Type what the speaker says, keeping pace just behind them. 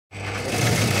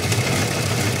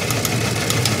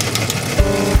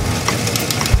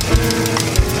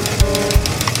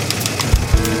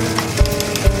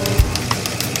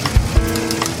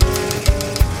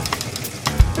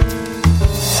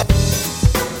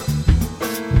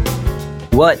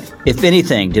What, if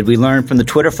anything, did we learn from the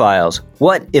Twitter files?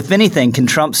 What, if anything, can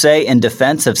Trump say in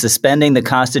defense of suspending the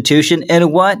Constitution?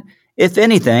 And what, if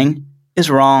anything, is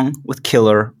wrong with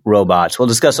killer robots? We'll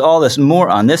discuss all this and more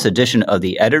on this edition of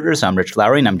The Editors. I'm Rich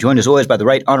Lowry, and I'm joined as always by the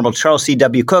Right Honorable Charles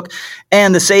C.W. Cook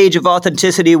and the Sage of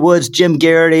Authenticity Woods, Jim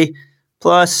Garrity,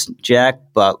 plus Jack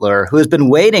Butler, who has been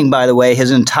waiting, by the way,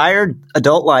 his entire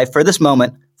adult life for this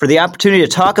moment, for the opportunity to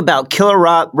talk about killer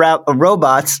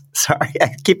robots. Sorry,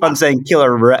 I keep on saying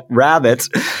killer rabbits,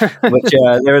 which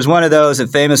there was one of those that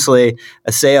famously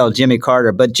assailed Jimmy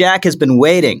Carter. But Jack has been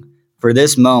waiting for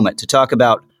this moment to talk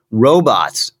about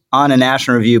robots on a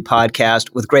National Review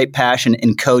podcast with great passion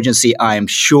and cogency, I am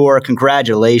sure.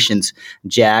 Congratulations,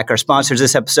 Jack. Our sponsors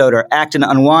this episode are Acton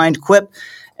Unwind, Quip,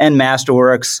 and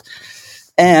Masterworks.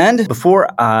 And before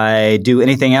I do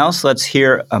anything else, let's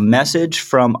hear a message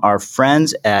from our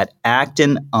friends at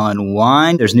Acton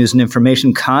Unwind. There's news and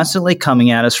information constantly coming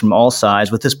at us from all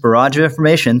sides. With this barrage of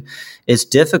information, it's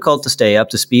difficult to stay up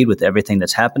to speed with everything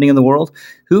that's happening in the world.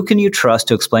 Who can you trust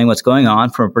to explain what's going on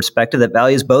from a perspective that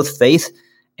values both faith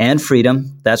and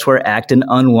freedom? That's where Acton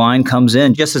Unwind comes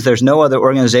in. Just as there's no other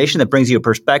organization that brings you a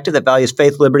perspective that values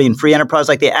faith, liberty, and free enterprise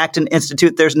like the Acton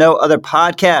Institute, there's no other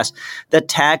podcast that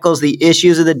tackles the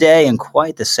issues of the day in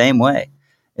quite the same way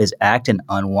as Acton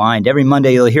Unwind. Every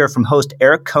Monday, you'll hear from host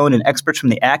Eric Cohn and experts from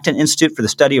the Acton Institute for the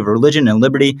Study of Religion and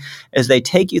Liberty as they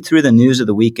take you through the news of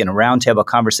the week in a roundtable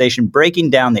conversation, breaking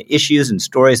down the issues and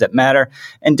stories that matter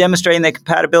and demonstrating the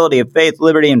compatibility of faith,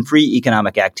 liberty, and free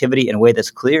economic activity in a way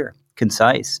that's clear,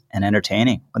 concise, and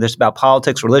entertaining. Whether it's about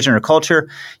politics, religion, or culture,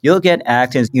 you'll get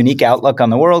Acton's unique outlook on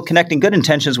the world, connecting good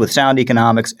intentions with sound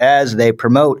economics as they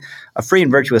promote a free and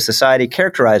virtuous society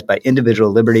characterized by individual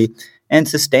liberty and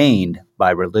sustained by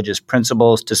religious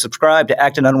principles. To subscribe to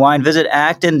Acton Unwind, visit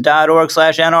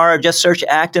acton.org/NR or just search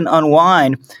Acton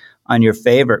Unwind on your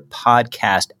favorite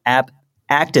podcast app.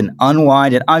 Acton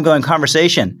Unwind, an ongoing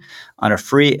conversation on a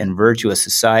free and virtuous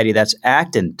society. That's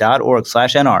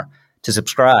acton.org/NR. to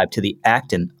subscribe to the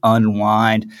Acton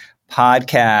Unwind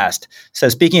podcast. So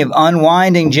speaking of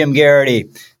unwinding, Jim Garrity,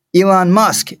 Elon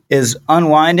Musk is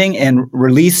unwinding and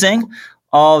releasing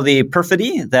all the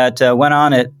perfidy that went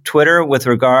on at Twitter with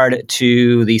regard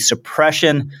to the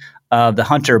suppression of the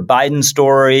Hunter Biden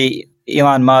story.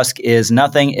 Elon Musk is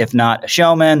nothing if not a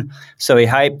showman. So he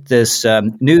hyped this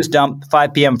news dump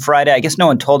 5 p.m. Friday. I guess no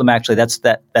one told him actually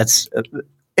that's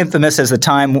infamous as the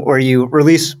time where you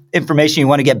release information you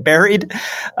want to get buried.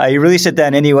 He released it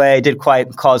then anyway. It did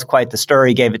cause quite the stir.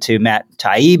 He gave it to Matt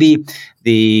Taibbi,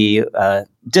 the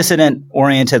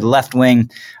dissident-oriented left-wing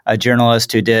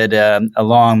journalist who did a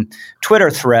long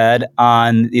Twitter thread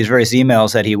on these various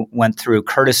emails that he went through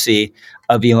courtesy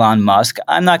of Elon Musk.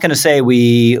 I'm not going to say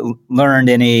we learned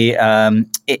anything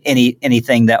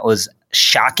that was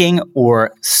shocking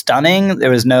or stunning. There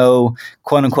was no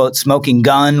quote unquote smoking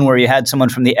gun where you had someone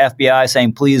from the FBI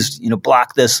saying, please,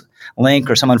 block this link,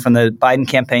 or someone from the Biden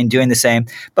campaign doing the same.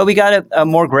 But we got a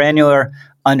more granular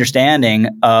understanding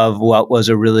of what was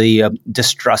a really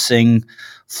distressing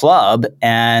flub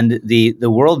and the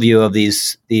worldview of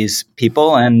these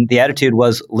people. And the attitude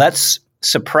was, let's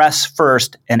suppress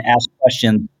first and ask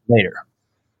questions later.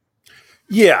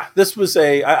 Yeah, this was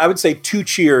I would say two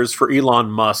cheers for Elon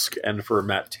Musk and for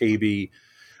Matt Taibbi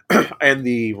and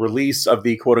the release of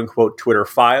the quote-unquote Twitter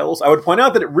files. I would point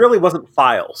out that it really wasn't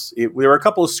files. There were a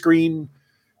couple of screen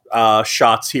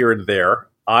shots here and there.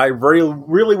 I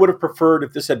really would have preferred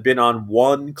if this had been on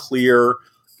one clear,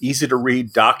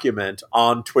 easy-to-read document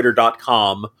on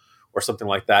twitter.com or something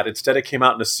like that. Instead, it came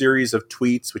out in a series of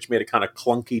tweets, which made it kind of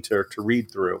clunky to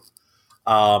read through.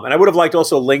 And I would have liked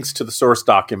also links to the source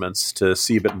documents to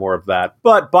see a bit more of that.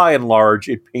 But by and large,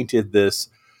 it painted this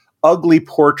ugly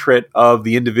portrait of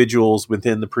the individuals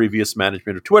within the previous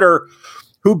management of Twitter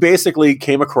who basically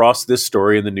came across this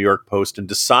story in the New York Post and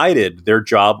decided their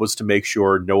job was to make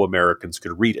sure no Americans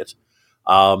could read it.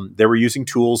 They were using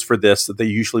tools for this that they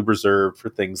usually reserved for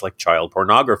things like child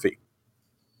pornography.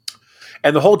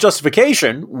 And the whole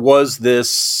justification was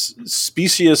this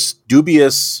specious,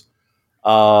 dubious,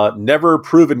 never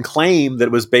proven claim that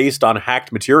it was based on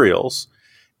hacked materials.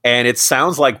 And it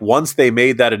sounds like once they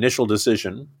made that initial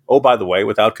decision, oh, by the way,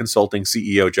 without consulting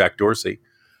CEO Jack Dorsey,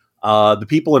 the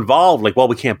people involved,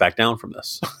 we can't back down from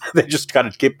this. They just kind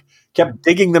of kept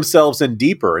digging themselves in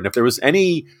deeper. And if there was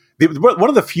one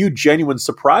of the few genuine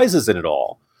surprises in it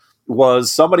all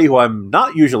was somebody who I'm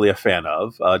not usually a fan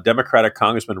of, Democratic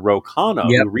Congressman Ro Khanna,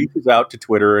 who reaches out to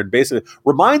Twitter and basically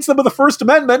reminds them of the First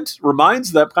Amendment,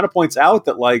 kind of points out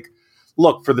that,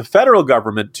 look, for the federal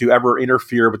government to ever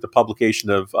interfere with the publication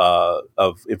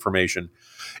of information,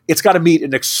 it's got to meet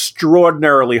an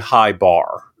extraordinarily high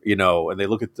bar, and they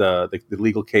look at the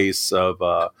legal case of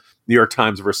New York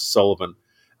Times versus Sullivan.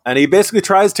 And he basically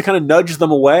tries to kind of nudge them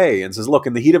away and says, look,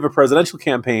 in the heat of a presidential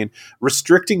campaign,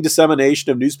 restricting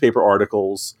dissemination of newspaper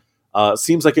articles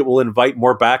seems like it will invite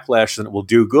more backlash than it will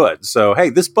do good. So,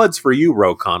 hey, this bud's for you,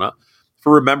 Ro Khanna,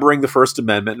 for remembering the First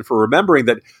Amendment and for remembering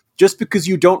that just because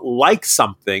you don't like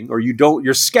something or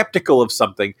you're skeptical of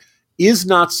something is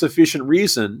not sufficient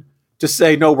reason to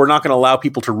say, no, we're not going to allow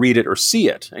people to read it or see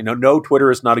it. No, Twitter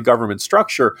is not a government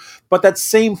structure, but that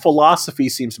same philosophy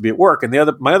seems to be at work. And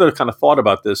my other kind of thought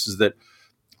about this is that,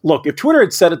 look, if Twitter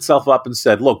had set itself up and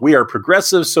said, look, we are a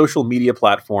progressive social media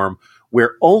platform,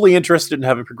 we're only interested in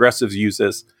having progressives use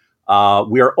this,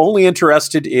 we are only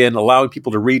interested in allowing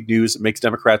people to read news that makes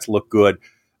Democrats look good,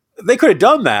 they could have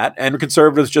done that, and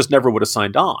conservatives just never would have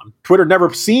signed on. Twitter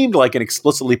never seemed like an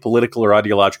explicitly political or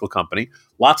ideological company.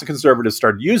 Lots of conservatives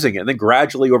started using it, and then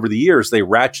gradually over the years, they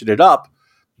ratcheted up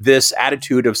this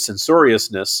attitude of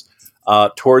censoriousness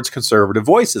towards conservative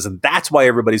voices, and that's why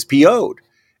everybody's PO'd.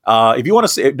 If you want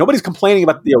to say, nobody's complaining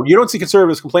about, you don't see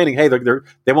conservatives complaining, hey,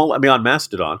 they won't let me on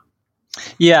Mastodon.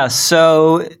 Yeah,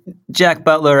 so Jack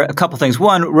Butler, a couple things.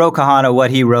 One, Ro Khanna, what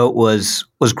he wrote was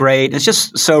great. It's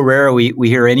just so rare we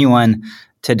hear anyone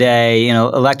today,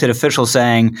 elected officials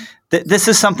saying, this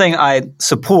is something I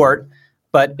support,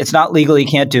 but it's not legal, you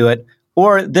can't do it.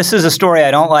 Or this is a story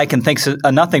I don't like and think's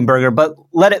a nothing burger, but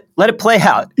let it play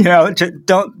out.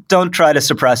 Don't try to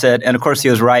suppress it. And of course, he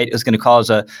was right. It was going to cause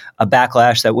a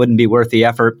backlash that wouldn't be worth the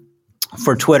effort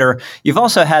for Twitter. You've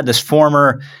also had this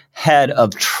former head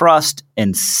of trust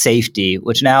and safety,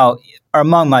 which now are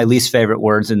among my least favorite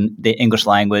words in the English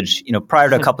language. Prior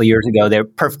to a couple of years ago, they're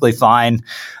perfectly fine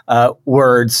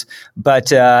words, but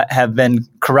have been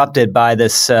corrupted by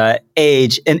this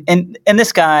age. And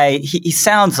this guy, he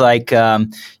sounds like,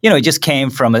 he just came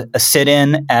from a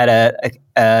sit-in at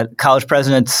a college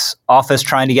president's office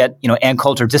trying to get, Ann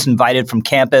Coulter disinvited from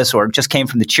campus, or just came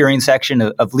from the cheering section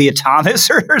of Leah Thomas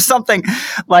or something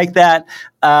like that.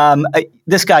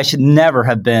 This guy should never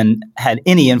have had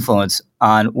any influence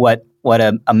on what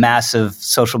a massive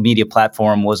social media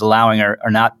platform was allowing or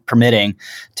not permitting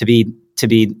to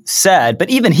be said. But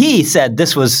even he said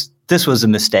this was a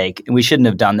mistake and we shouldn't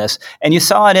have done this. And you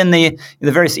saw it in the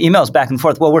various emails back and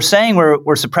forth. Well, we're saying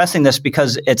we're suppressing this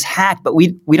because it's hacked, but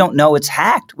we don't know it's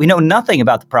hacked. We know nothing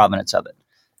about the provenance of it.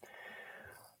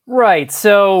 Right.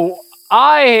 So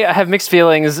I have mixed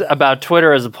feelings about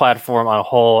Twitter as a platform on a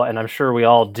whole, and I'm sure we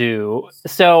all do.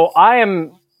 So I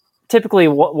am typically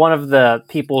one of the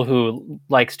people who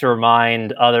likes to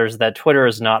remind others that Twitter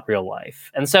is not real life.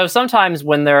 And so sometimes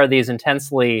when there are these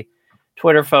intensely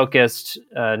Twitter-focused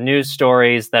news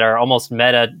stories that are almost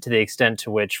meta to the extent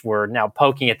to which we're now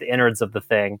poking at the innards of the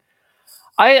thing,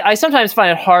 I sometimes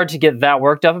find it hard to get that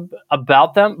worked up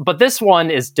about them. But this one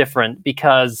is different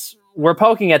because we're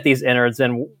poking at these innards,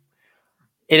 and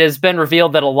it has been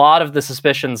revealed that a lot of the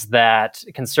suspicions that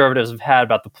conservatives have had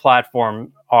about the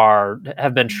platform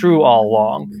have been true all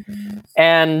along.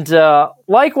 And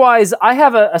likewise, I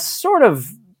have a sort of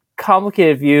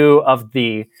complicated view of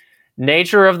the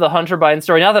nature of the Hunter Biden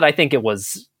story. Not that I think it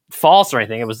was false or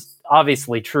anything. It was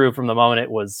obviously true from the moment it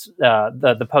was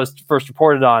the Post first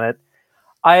reported on it.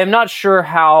 I am not sure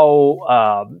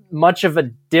how much of a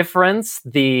difference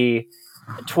the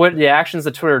actions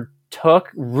that Twitter took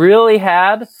really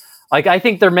had. Like, I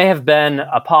think there may have been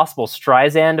a possible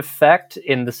Streisand effect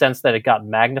in the sense that it got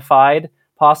magnified,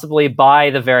 possibly by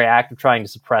the very act of trying to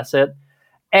suppress it.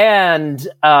 And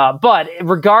but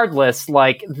regardless,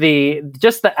 like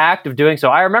just the act of doing so.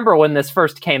 I remember when this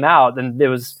first came out, and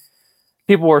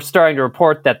people were starting to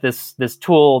report that this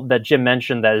tool that Jim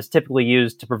mentioned that is typically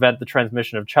used to prevent the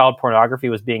transmission of child pornography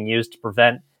was being used to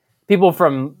prevent people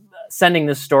from sending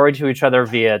this story to each other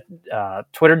via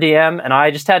Twitter DM. And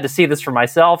I just had to see this for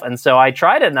myself. And so I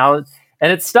tried it and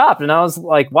it stopped. And I was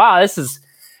like, wow,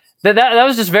 that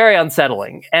was just very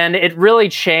unsettling. And it really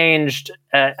changed.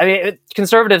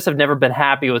 Conservatives have never been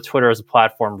happy with Twitter as a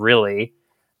platform, really.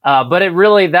 But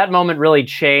that moment really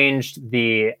changed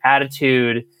the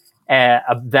attitude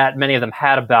that many of them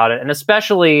had about it. And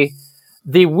especially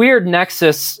the weird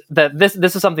nexus that this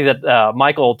is something that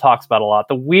Michael talks about a lot,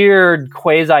 the weird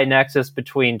quasi nexus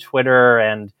between Twitter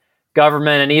and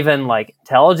government and even like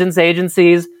intelligence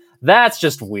agencies. That's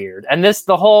just weird. And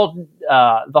the whole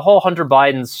Hunter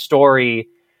Biden story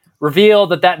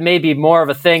revealed that may be more of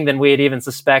a thing than we had even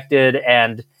suspected,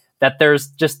 and that there's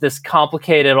just this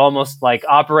complicated, almost like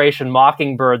Operation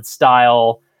Mockingbird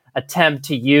style attempt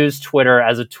to use Twitter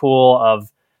as a tool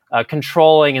of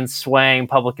controlling and swaying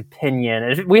public opinion.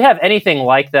 And if we have anything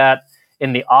like that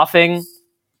in the offing,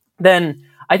 then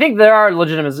I think there are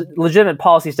legitimate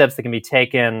policy steps that can be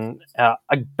taken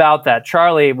about that.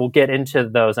 Charlie will get into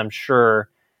those, I'm sure,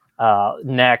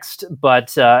 next. But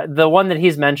the one that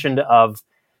he's mentioned of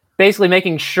basically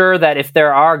making sure that if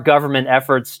there are government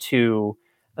efforts to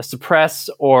suppress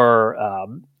or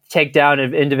take down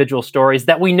individual stories,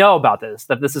 that we know about this,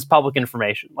 that this is public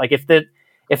information. Like if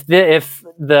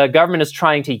the government is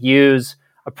trying to use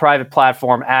a private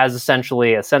platform as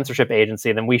essentially a censorship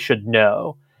agency, then we should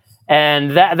know.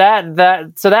 And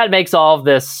that makes all of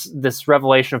this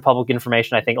revelation of public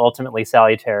information, I think, ultimately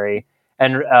salutary,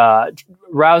 and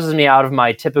rouses me out of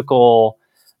my typical,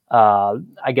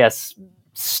 I guess,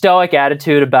 stoic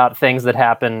attitude about things that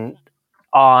happen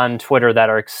on Twitter that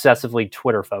are excessively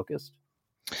Twitter focused.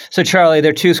 So, Charlie, there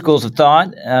are two schools of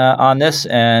thought on this,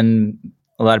 and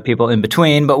a lot of people in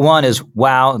between. But one is,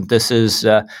 wow, this is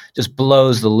just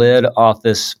blows the lid off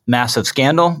this massive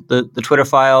scandal, the Twitter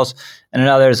files. And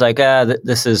another is like,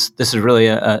 this is really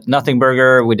a nothing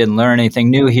burger. We didn't learn anything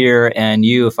new here. And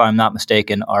you, if I'm not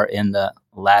mistaken, are in the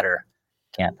latter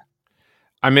camp.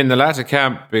 I'm in the latter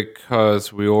camp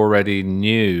because we already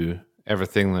knew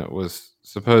everything that was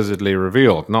supposedly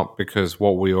revealed, not because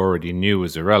what we already knew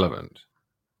was irrelevant.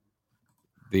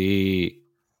 The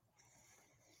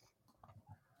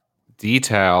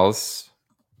details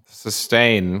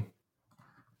sustain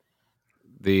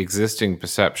the existing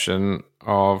perception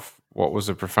of what was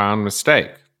a profound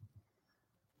mistake.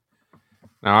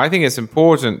 Now, I think it's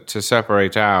important to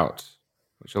separate out,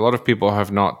 which a lot of people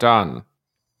have not done,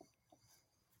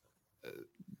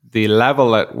 the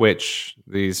level at which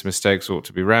these mistakes ought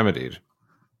to be remedied.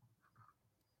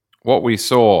 What we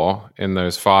saw in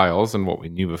those files and what we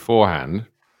knew beforehand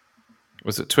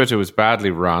was that Twitter was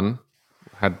badly run,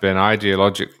 had been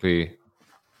ideologically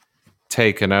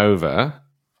taken over,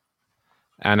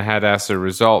 and had as a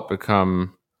result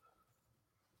become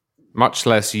much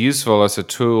less useful as a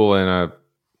tool in a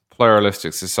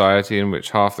pluralistic society in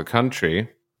which half the country,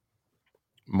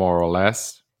 more or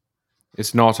less,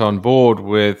 is not on board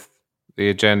with the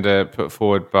agenda put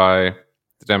forward by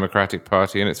the Democratic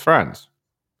Party and its friends.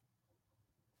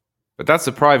 But that's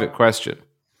a private question.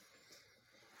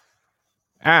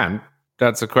 And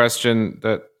that's a question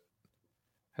that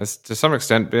has, to some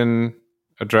extent, been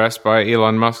addressed by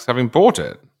Elon Musk having bought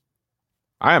it.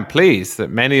 I am pleased that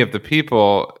many of the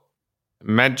people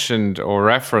mentioned or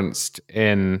referenced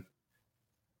in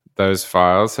those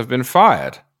files have been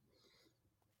fired.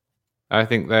 I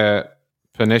think they're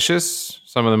pernicious.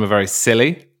 Some of them are very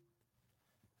silly.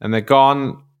 And they're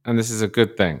gone, and this is a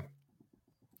good thing.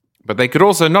 But they could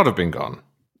also not have been gone.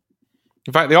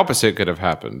 In fact, the opposite could have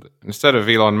happened. Instead of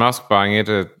Elon Musk buying it,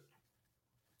 a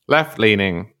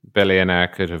left-leaning billionaire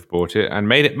could have bought it and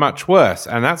made it much worse,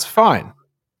 and that's fine.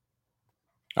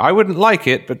 I wouldn't like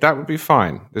it, but that would be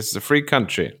fine. This is a free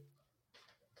country.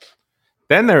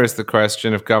 Then there is the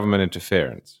question of government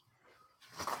interference.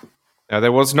 Now,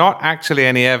 there was not actually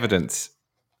any evidence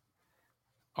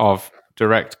of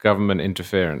direct government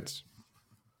interference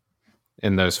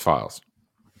in those files.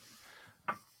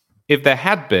 If there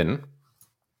had been,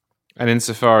 and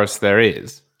insofar as there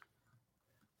is,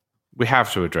 we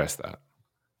have to address that.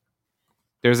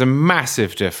 There's a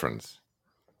massive difference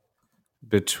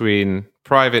between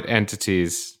private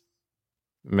entities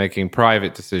making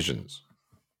private decisions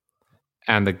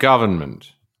and the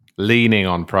government leaning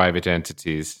on private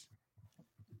entities,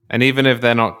 and even if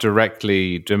they're not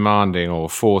directly demanding or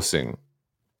forcing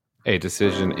a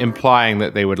decision, implying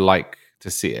that they would like to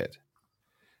see it.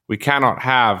 We cannot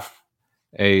have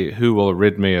a who will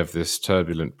rid me of this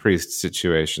turbulent priest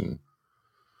situation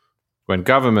when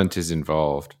government is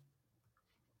involved.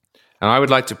 And I would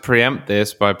like to preempt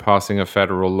this by passing a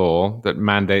federal law that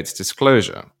mandates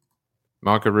disclosure.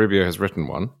 Marco Rubio has written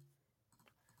one.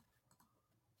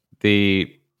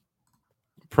 The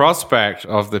prospect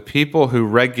of the people who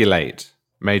regulate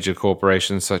major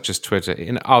corporations such as Twitter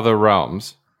in other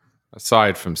realms,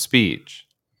 aside from speech,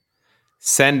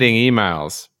 sending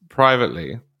emails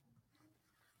privately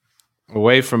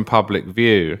away from public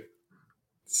view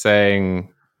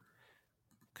saying,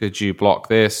 could you block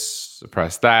this,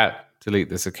 suppress that, delete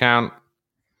this account,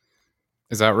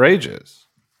 is outrageous.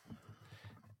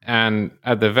 And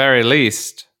at the very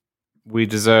least, we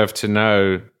deserve to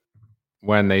know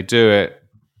when they do it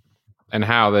and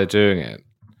how they're doing it.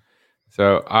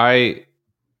 So I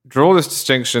draw this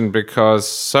distinction because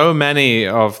so many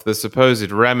of the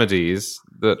supposed remedies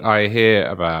that I hear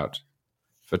about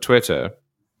for Twitter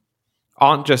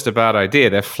aren't just a bad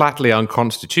idea, they're flatly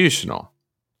unconstitutional.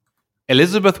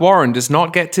 Elizabeth Warren does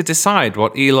not get to decide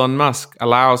what Elon Musk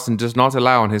allows and does not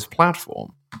allow on his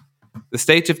platform. The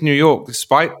state of New York,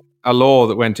 despite a law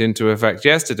that went into effect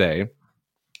yesterday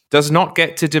does not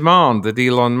get to demand that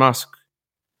Elon Musk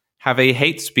have a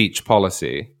hate speech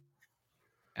policy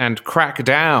and crack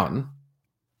down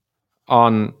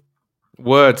on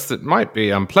words that might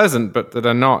be unpleasant, but that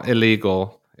are not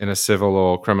illegal in a civil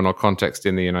or criminal context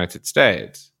in the United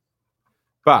States.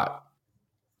 But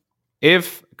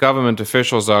if government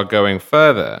officials are going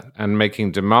further and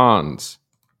making demands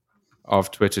of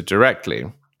Twitter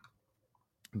directly,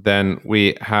 then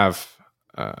we have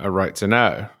a right to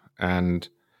know. And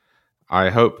I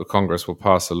hope the Congress will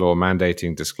pass a law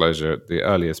mandating disclosure at the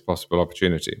earliest possible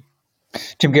opportunity.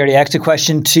 Jim Garrity, asked a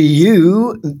question to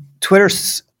you.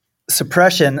 Twitter's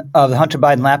suppression of the Hunter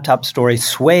Biden laptop story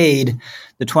swayed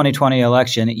the 2020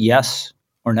 election, yes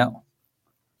or no?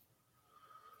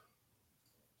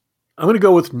 I'm going to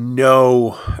go with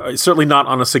no. Certainly not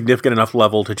on a significant enough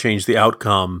level to change the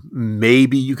outcome.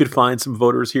 Maybe you could find some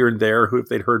voters here and there who, if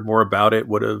they'd heard more about it,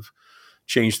 would have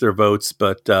changed their votes.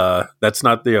 But that's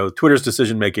not Twitter's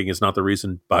decision making is not the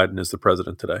reason Biden is the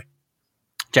president today.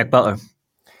 Jack Butler.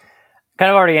 Kind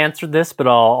of already answered this, but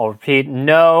I'll repeat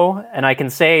no. And I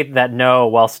can say that no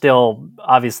while still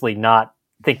obviously not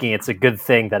thinking it's a good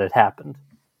thing that it happened.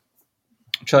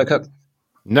 Charlie Cook.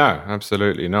 No,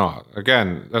 absolutely not.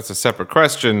 Again, that's a separate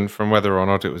question from whether or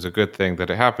not it was a good thing that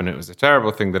it happened. It was a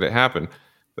terrible thing that it happened.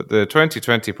 But the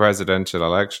 2020 presidential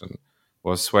election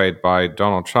was swayed by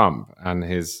Donald Trump and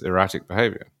his erratic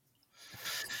behavior.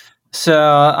 So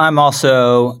I'm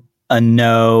also a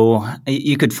no.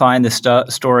 You could find the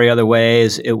story other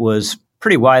ways. It was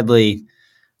pretty widely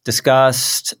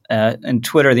discussed. And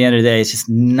Twitter, at the end of the day, is just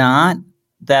not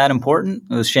that important.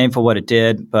 It was shameful what it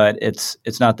did, but it's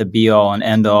not the be all and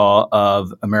end all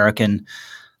of American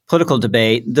political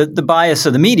debate. The bias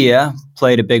of the media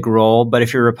played a big role, but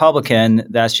if you're a Republican,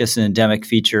 that's just an endemic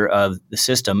feature of the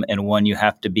system and one you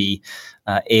have to be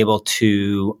able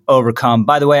to overcome.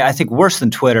 By the way, I think worse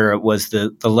than Twitter was the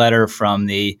letter from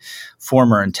the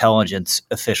former intelligence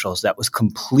officials that was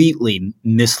completely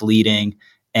misleading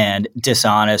and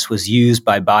dishonest, was used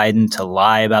by Biden to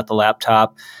lie about the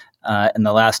laptop in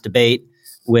the last debate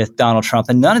with Donald Trump.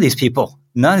 And none of these people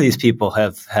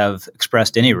have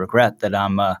expressed any regret that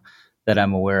I'm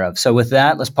aware of. So with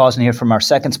that, let's pause and hear from our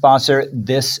second sponsor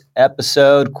this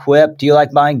episode, Quip. Do you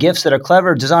like buying gifts that are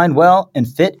clever, designed well,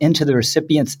 and fit into the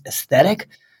recipient's aesthetic?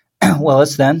 Well,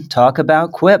 let's then talk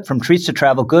about Quip. From treats to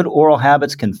travel, good oral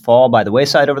habits can fall by the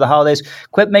wayside over the holidays.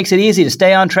 Quip makes it easy to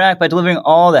stay on track by delivering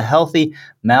all the healthy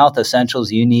mouth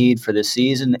essentials you need for the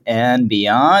season and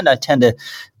beyond. I tend to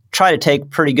try to take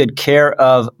pretty good care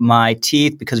of my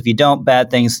teeth because if you don't,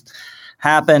 bad things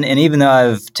happen. And even though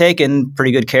I've taken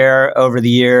pretty good care over the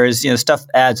years, stuff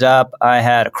adds up. I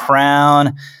had a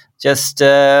crown just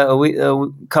a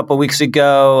couple weeks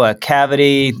ago, a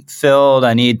cavity filled.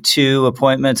 I need 2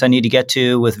 appointments I need to get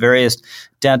to with various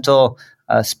dental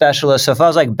specialists. So if I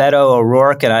was like Beto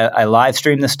O'Rourke and I live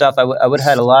streamed this stuff, I would have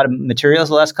had a lot of materials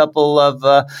the last couple of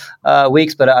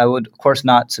weeks, but I would, of course,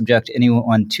 not subject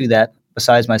anyone to that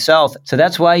besides myself. So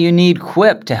that's why you need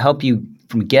Quip to help you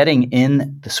from getting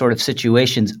in the sort of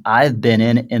situations I've been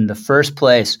in the first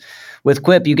place. With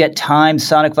Quip, you get timed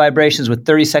sonic vibrations with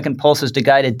 30-second pulses to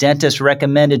guide a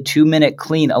dentist-recommended 2-minute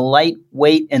clean, a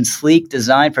lightweight and sleek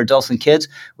design for adults and kids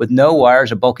with no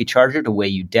wires or bulky charger to weigh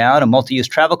you down, a multi-use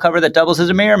travel cover that doubles as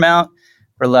a mirror mount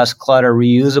for less clutter,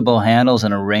 reusable handles,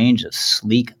 and a range of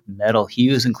sleek metal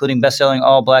hues, including best-selling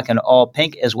all black and all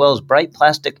pink, as well as bright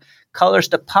plastic colors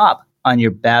to pop on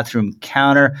your bathroom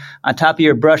counter. On top of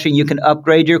your brushing, you can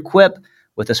upgrade your Quip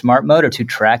with a smart motor to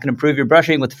track and improve your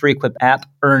brushing with the free Quip app.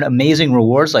 Earn amazing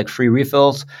rewards like free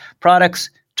refills,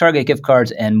 products, Target gift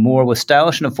cards, and more. With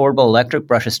stylish and affordable electric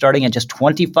brushes starting at just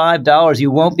 $25, you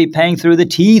won't be paying through the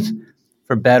teeth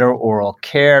for better oral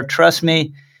care. Trust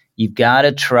me, you've got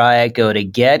to try it. Go to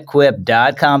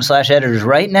getquip.com/editors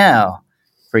right now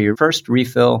for your first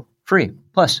refill free.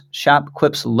 Plus, shop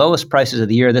Quip's lowest prices of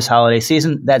the year this holiday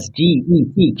season. That's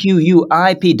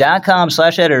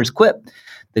GETQUIP.com/editors. Quip,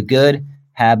 the good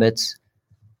habits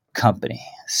company.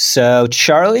 So,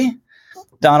 Charlie,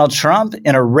 Donald Trump,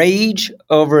 in a rage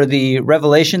over the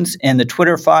revelations in the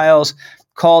Twitter files,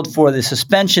 called for the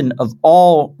suspension of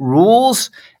all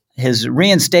rules, his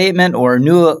reinstatement or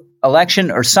new election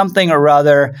or something or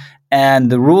other. And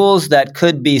the rules that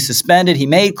could be suspended, he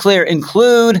made clear,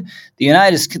 include the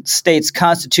United States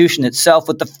Constitution itself,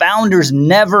 what the founders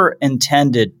never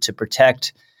intended to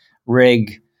protect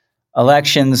rig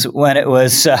elections, when it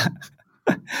was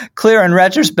clear in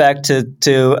retrospect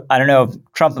to I don't know,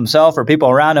 Trump himself or people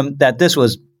around him, that this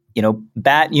was,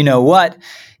 bat, what.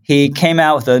 he came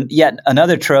out with yet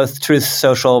another Truth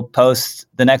Social post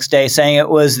the next day saying it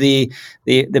was the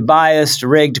biased,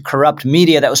 rigged, corrupt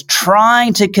media that was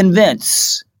trying to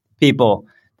convince people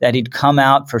that he'd come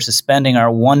out for suspending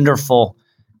our wonderful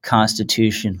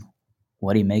Constitution.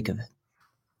 What do you make of it?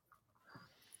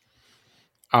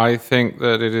 I think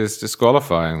that it is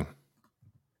disqualifying.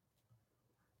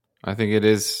 I think it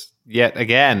is yet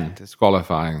again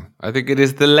disqualifying. I think it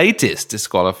is the latest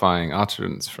disqualifying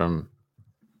utterance from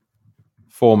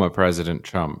former President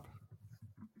Trump.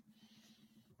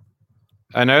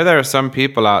 I know there are some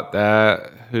people out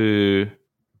there who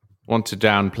want to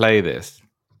downplay this,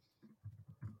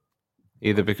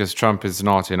 either because Trump is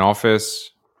not in office,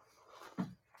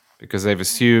 because they've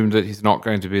assumed that he's not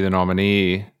going to be the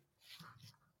nominee,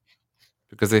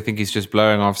 because they think he's just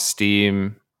blowing off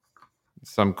steam in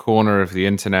some corner of the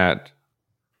internet,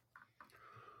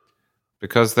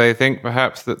 because they think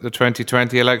perhaps that the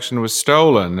 2020 election was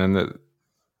stolen and that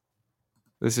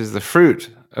this is the fruit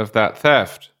of that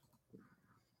theft.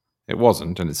 It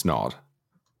wasn't, and it's not.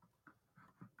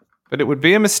 But it would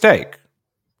be a mistake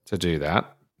to do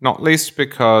that, not least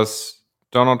because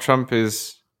Donald Trump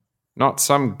is not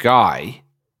some guy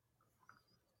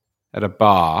at a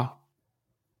bar,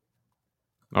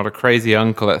 not a crazy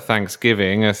uncle at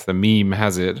Thanksgiving, as the meme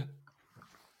has it.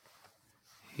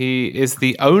 He is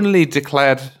the only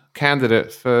declared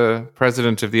candidate for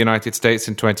President of the United States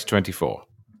in 2024.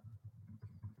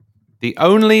 The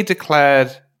only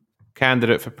declared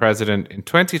candidate for president in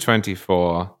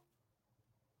 2024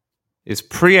 is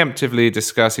preemptively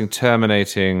discussing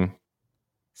terminating,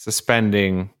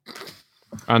 suspending,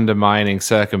 undermining,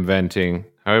 circumventing,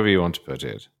 however you want to put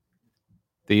it,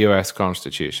 the US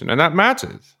Constitution. And that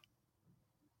matters.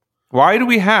 Why do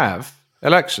we have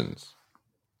elections?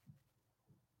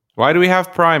 Why do we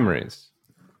have primaries?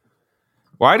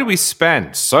 Why do we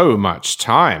spend so much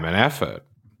time and effort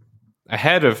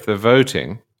ahead of the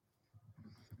voting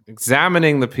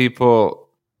examining the people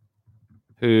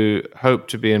who hope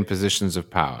to be in positions of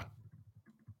power?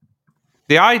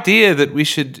 The idea that we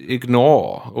should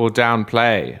ignore or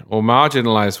downplay or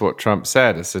marginalize what Trump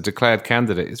said as a declared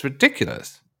candidate is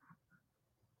ridiculous.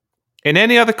 In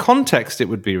any other context, it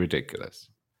would be ridiculous.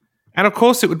 And of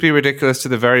course, it would be ridiculous to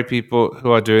the very people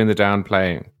who are doing the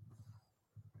downplaying.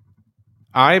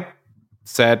 I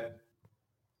said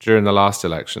during the last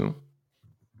election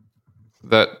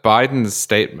that Biden's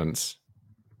statements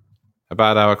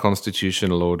about our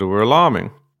constitutional order were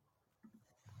alarming.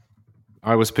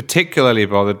 I was particularly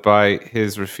bothered by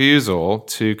his refusal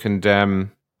to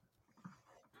condemn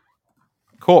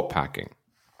court packing.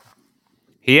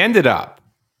 He ended up,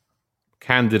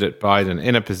 candidate Biden,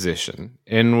 in a position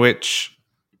in which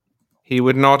he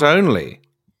would not only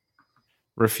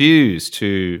refuse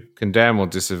to condemn or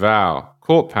disavow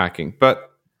court packing, but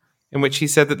in which he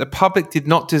said that the public did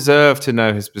not deserve to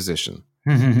know his position.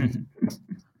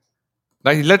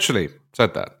 Like, he literally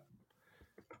said that.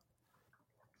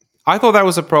 I thought that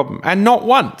was a problem. And not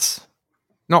once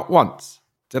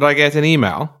did I get an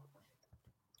email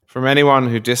from anyone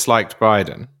who disliked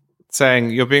Biden saying,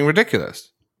 you're being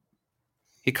ridiculous.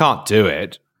 He can't do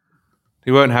it.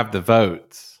 He won't have the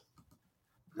votes.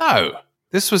 No,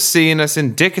 this was seen as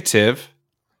indicative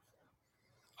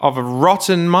of a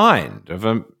rotten mind, of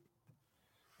a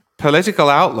political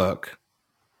outlook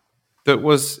that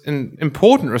was, in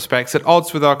important respects, at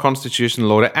odds with our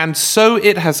constitutional order. And so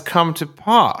it has come to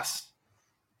pass.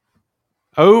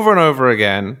 Over and over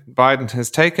again, Biden has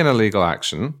taken illegal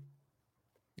action.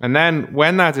 And then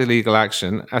when that illegal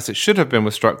action, as it should have been,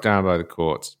 was struck down by the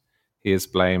courts, he has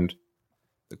blamed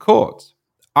the courts.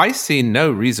 I see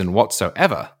no reason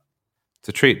whatsoever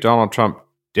to treat Donald Trump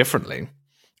differently.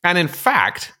 And in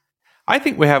fact, I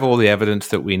think we have all the evidence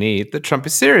that we need that Trump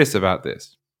is serious about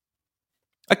this.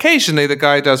 Occasionally, the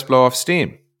guy does blow off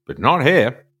steam, but not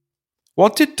here.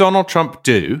 What did Donald Trump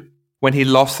do when he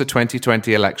lost the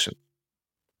 2020 election?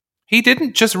 He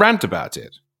didn't just rant about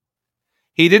it.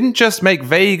 He didn't just make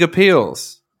vague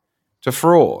appeals to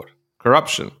fraud,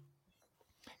 corruption.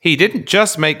 He didn't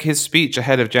just make his speech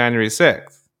ahead of January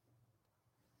 6th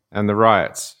and the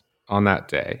riots on that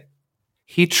day.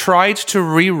 He tried to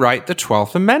rewrite the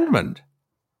 12th Amendment.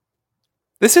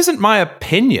 This isn't my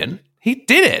opinion. He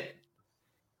did it.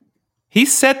 He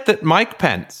said that Mike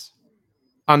Pence,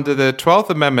 under the 12th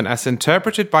Amendment as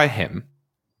interpreted by him,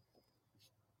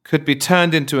 could be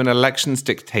turned into an elections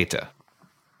dictator.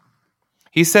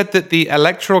 He said that the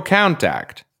Electoral Count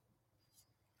Act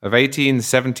of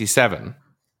 1877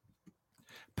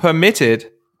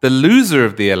 permitted the loser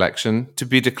of the election to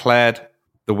be declared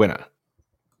the winner.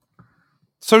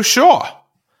 So sure,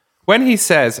 when he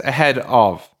says ahead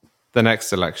of the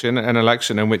next election, an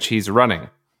election in which he's running.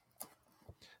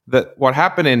 That what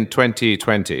happened in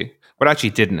 2020, what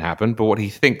actually didn't happen, but what he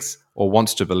thinks or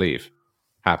wants to believe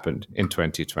happened in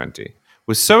 2020,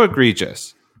 was so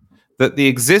egregious that the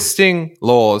existing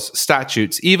laws,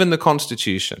 statutes, even the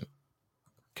Constitution,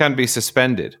 can be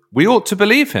suspended. We ought to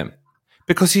believe him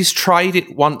because he's tried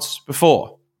it once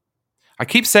before. I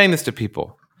keep saying this to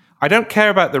people. I don't care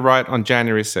about the riot on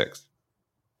January 6th.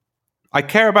 I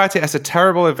care about it as a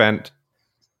terrible event,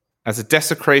 as a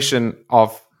desecration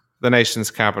of the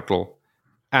nation's capital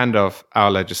and of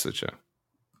our legislature.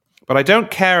 But I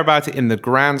don't care about it in the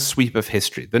grand sweep of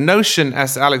history. The notion,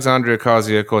 as Alexandria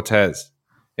Ocasio-Cortez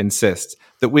insists,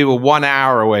 that we were 1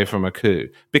 hour away from a coup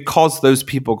because those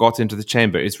people got into the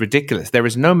chamber is ridiculous. There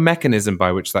is no mechanism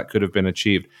by which that could have been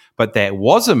achieved. But there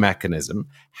was a mechanism,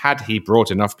 had he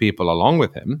brought enough people along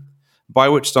with him, by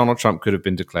which Donald Trump could have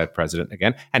been declared president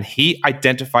again. And he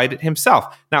identified it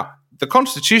himself. Now, the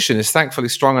Constitution is thankfully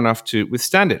strong enough to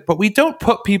withstand it, but we don't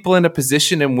put people in a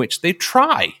position in which they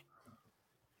try.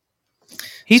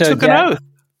 He took an oath.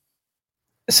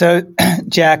 So,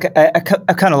 Jack, I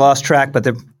kind of lost track, but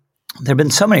there have been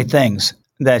so many things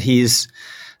that he's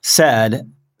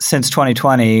said since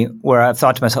 2020 where I've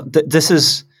thought to myself, this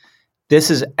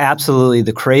is absolutely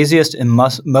the craziest and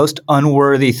most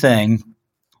unworthy thing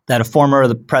that a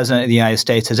former president of the United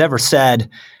States has ever said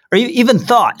or even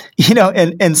thought.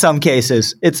 In some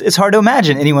cases, it's hard to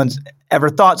imagine anyone's ever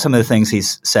thought some of the things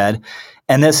he's said,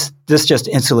 and this just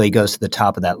instantly goes to the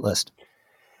top of that list.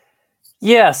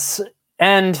 Yes,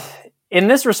 and in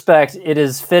this respect, it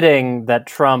is fitting that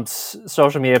Trump's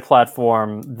social media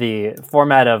platform, the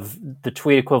format of the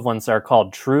tweet equivalents are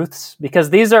called truths, because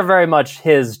these are very much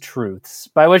his truths,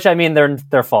 by which I mean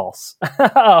they're false.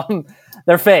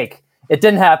 They're fake. It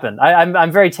didn't happen.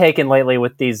 I'm very taken lately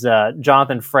with these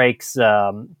Jonathan Frakes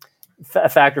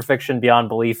Fact or Fiction Beyond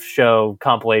Belief show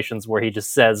compilations where he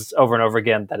just says over and over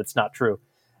again that it's not true.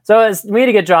 So we need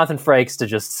to get Jonathan Frakes to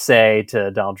just say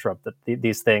to Donald Trump that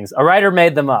these things, a writer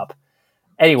made them up.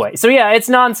 Anyway, so yeah, it's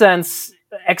nonsense,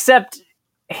 except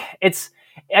I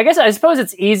suppose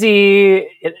it's easy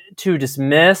to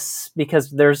dismiss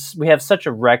because we have such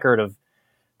a record of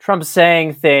Trump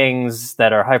saying things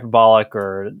that are hyperbolic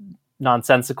or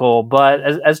nonsensical. But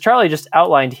as Charlie just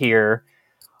outlined here,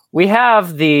 we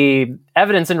have the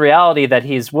evidence in reality that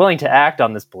he's willing to act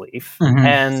on this belief. Mm-hmm.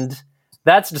 And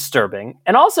that's disturbing.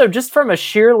 And also just from a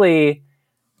sheerly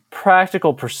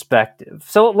practical perspective.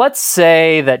 So let's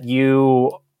say that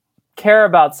you care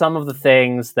about some of the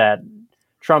things that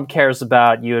Trump cares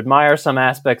about. You admire some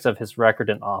aspects of his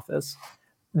record in office.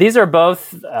 These are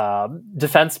both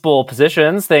defensible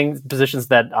positions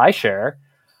that I share.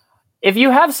 If you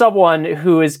have someone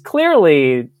who is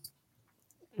clearly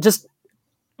just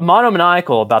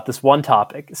monomaniacal about this one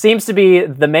topic, seems to be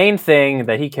the main thing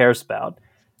that he cares about,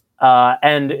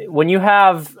 and when you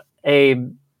have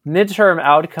midterm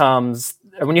outcomes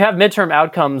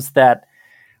that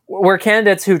where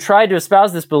candidates who tried to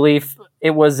espouse this belief,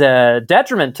 it was a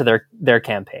detriment to their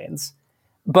campaigns,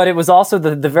 but it was also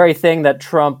the very thing that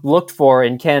Trump looked for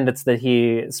in candidates that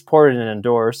he supported and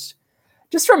endorsed.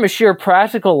 Just from a sheer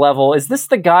practical level, is this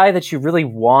the guy that you really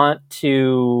want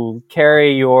to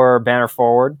carry your banner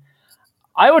forward?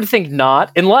 I would think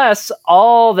not, unless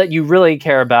all that you really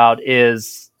care about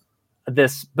is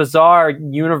this bizarre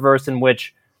universe in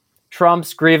which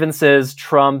Trump's grievances,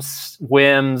 Trump's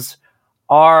whims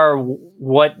are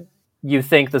what you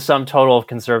think the sum total of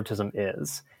conservatism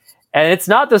is. And it's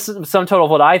not the sum total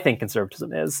of what I think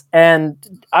conservatism is. And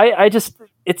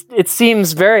it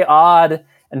seems very odd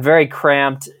and very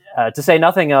cramped, to say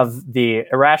nothing of the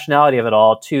irrationality of it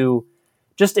all, to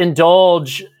just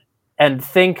indulge and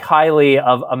think highly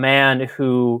of a man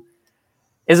who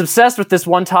is obsessed with this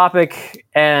one topic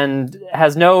and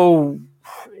has no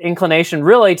inclination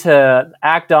really to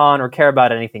act on or care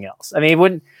about anything else. I mean,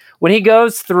 when he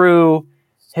goes through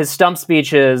his stump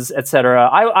speeches, etc.,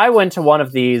 I went to one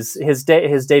of these, his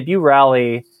debut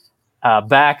rally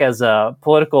back as a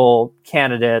political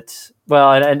candidate.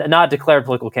 Well, and not declared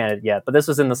political candidate yet, but this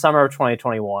was in the summer of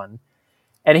 2021.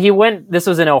 And this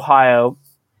was in Ohio.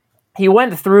 He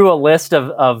went through a list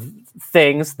of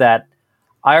things that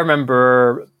I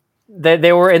remember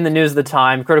they were in the news at the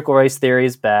time. Critical race theory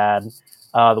is bad.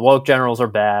 The woke generals are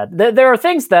bad. There are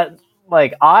things that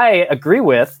I agree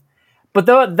with, but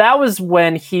that was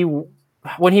when he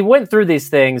went through these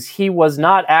things, he was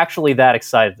not actually that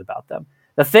excited about them.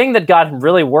 The thing that got him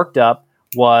really worked up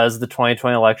was the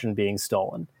 2020 election being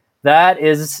stolen.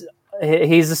 He's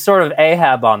a sort of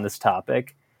Ahab on this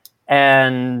topic.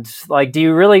 And do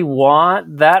you really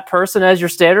want that person as your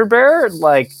standard bearer?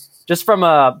 Just from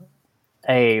a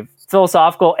a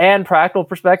philosophical and practical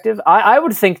perspective, I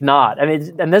would think not. I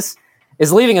mean, and this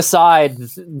is leaving aside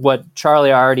what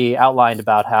Charlie already outlined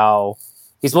about how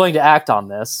he's willing to act on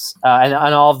this and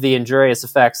all of the injurious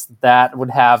effects that would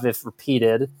have if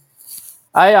repeated.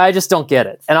 I just don't get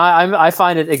it. And I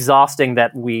find it exhausting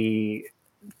that we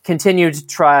continue to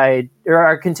try, or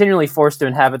are continually forced to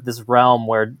inhabit this realm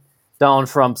where Donald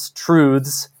Trump's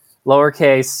truths,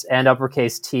 lowercase and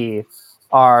uppercase T,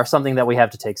 are something that we have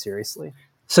to take seriously.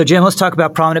 So, Jim, let's talk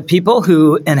about prominent people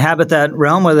who inhabit that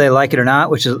realm, whether they like it or not,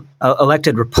 which is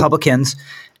elected Republicans.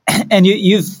 And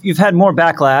you've had more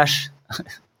backlash,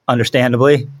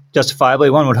 understandably, justifiably,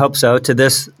 one would hope so, to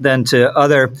this than to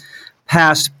other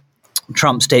past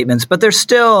Trump statements. But there's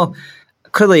still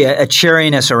clearly a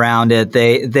cheeriness around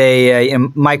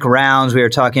it. Mike Rounds, we were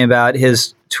talking about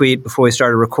his tweet before we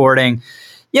started recording.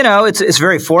 You know, it's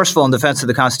very forceful in defense of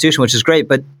the Constitution, which is great,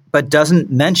 but doesn't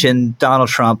mention Donald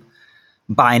Trump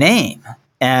by name.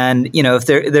 And, you know, if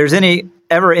there's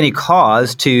ever any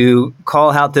cause to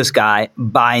call out this guy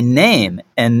by name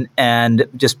and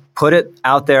just put it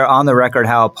out there on the record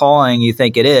how appalling you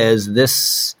think it is,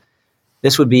 this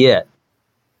would be it.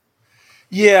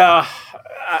 Yeah,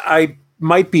 I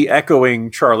might be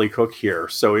echoing Charlie Cook here.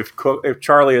 So if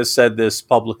Charlie has said this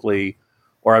publicly,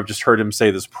 or I've just heard him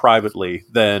say this privately,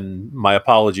 then my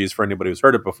apologies for anybody who's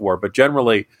heard it before. But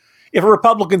generally, if a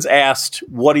Republican's asked,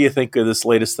 what do you think of this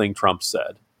latest thing Trump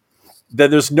said?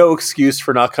 Then there's no excuse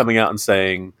for not coming out and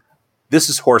saying, this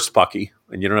is horse pucky,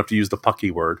 and you don't have to use the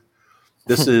pucky word.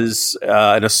 This is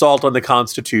an assault on the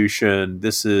Constitution.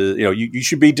 This is, you know, you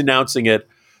should be denouncing it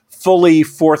fully,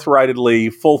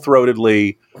 forthrightedly,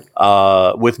 full-throatedly,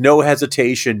 with no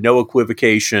hesitation, no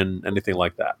equivocation, anything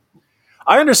like that.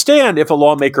 I understand if a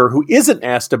lawmaker who isn't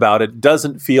asked about it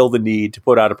doesn't feel the need to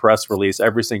put out a press release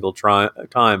every single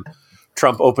time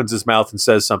Trump opens his mouth and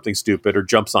says something stupid or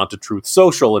jumps onto Truth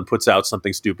Social and puts out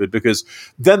something stupid, because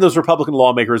then those Republican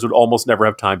lawmakers would almost never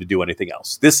have time to do anything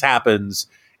else. This happens,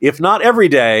 if not every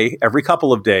day, every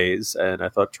couple of days. And I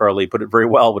thought Charlie put it very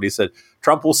well when he said,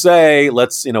 Trump will say,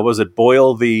 let's,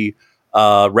 boil the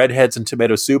redheads in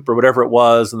tomato soup or whatever it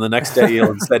was. And the next day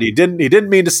he'll said he didn't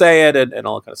mean to say it and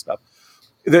all that kind of stuff.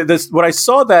 When I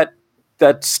saw that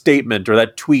statement or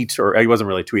that tweet, or it wasn't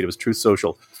really a tweet, it was Truth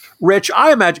Social. Rich,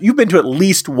 I imagine you've been to at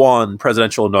least one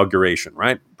presidential inauguration,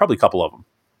 right? Probably a couple of them.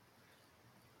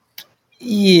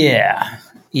 Yeah.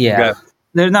 Okay.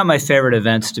 They're not my favorite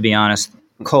events, to be honest.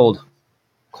 Cold.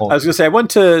 I was going to say I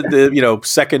went to the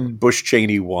second Bush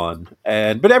Cheney one,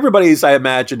 but everybody's, I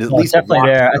imagine, at least definitely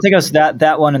there. I think it was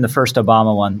that one and the first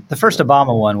Obama one. The first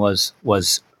Obama one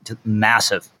was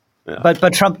massive. Yeah.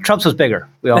 But Trump's was bigger.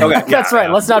 We all That's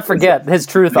right. Let's not forget his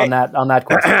truth on that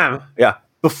question. Yeah.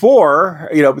 Before,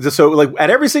 so like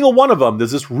at every single one of them, there's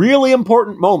this really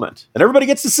important moment, and everybody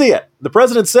gets to see it. The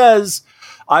president says,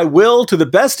 I will, to the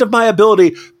best of my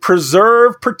ability,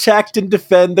 preserve, protect, and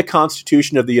defend the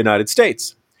Constitution of the United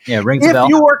States. Yeah, rings a bell. If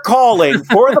you are calling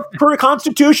for the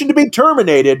Constitution to be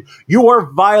terminated, you are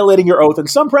violating your oath. And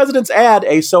some presidents add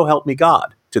a "so help me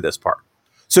God" to this part.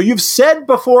 So you've said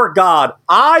before God,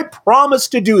 I promise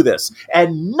to do this,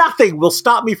 and nothing will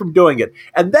stop me from doing it.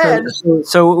 And then...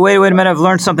 So wait a minute, I've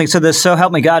learned something. So this "so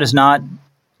help me God" is not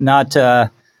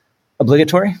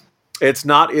obligatory? It's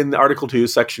not in Article 2,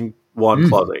 Section 1,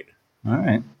 Clause 8. All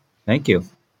right. Thank you.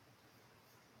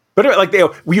 But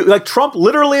anyway, Trump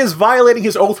literally is violating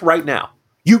his oath right now.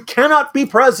 You cannot be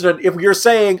president if you're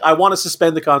saying, I want to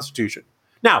suspend the Constitution.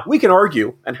 Now, we can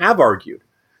argue, and have argued,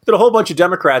 that a whole bunch of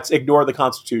Democrats ignore the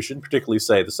Constitution, particularly,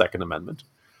 say, the Second Amendment.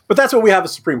 But that's what we have the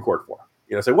Supreme Court for.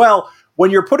 Say, well,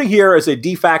 when you're putting here as a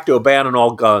de facto ban on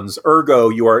all guns, ergo,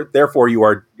 you are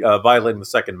violating the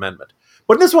Second Amendment.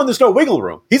 But in this one, there's no wiggle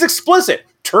room. He's explicit.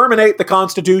 Terminate the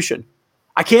Constitution.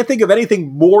 I can't think of anything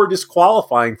more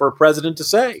disqualifying for a president to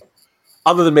say,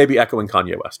 other than maybe echoing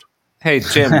Kanye West. Hey,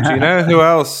 Jim, do you know who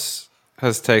else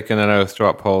has taken an oath to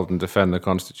uphold and defend the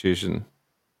Constitution?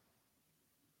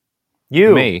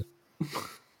 You. Me.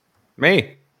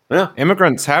 Yeah.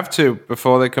 Immigrants have to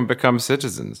before they can become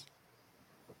citizens.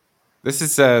 This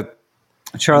is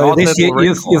Charlie, at least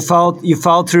you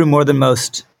followed through more than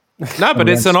most. No, but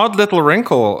it's an odd little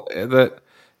wrinkle that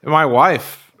my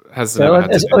wife has. So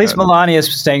at least Melania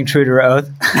is staying true to her oath.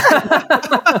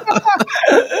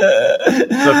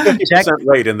 The 50%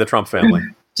 rate in the Trump family.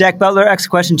 Jack Butler, X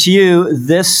question to you.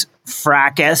 This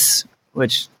fracas,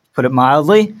 which, put it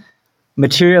mildly,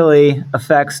 materially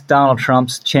affects Donald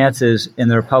Trump's chances in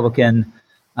the Republican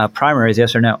primaries,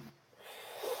 yes or no?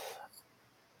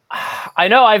 I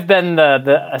know I've been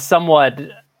the somewhat,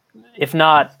 if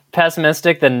not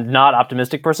pessimistic than not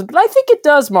optimistic person, but I think it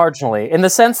does marginally, in the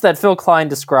sense that Phil Klein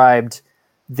described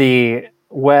the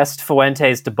West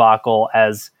Fuentes debacle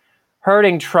as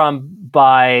hurting Trump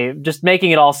by just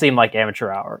making it all seem like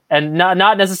amateur hour, and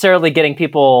not necessarily getting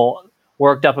people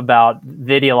worked up about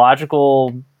the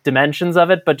ideological dimensions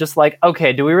of it, but just like,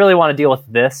 okay, do we really want to deal with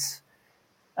this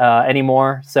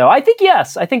anymore? So I think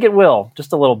yes, I think it will,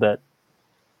 just a little bit.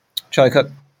 Charlie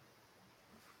Cook.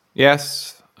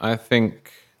 Yes, I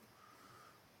think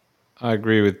I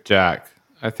agree with Jack.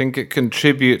 I think it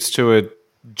contributes to a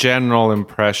general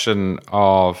impression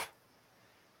of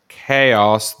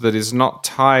chaos that is not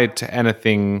tied to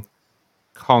anything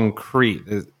concrete.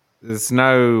 There's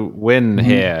no win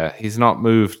here. He's not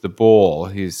moved the ball.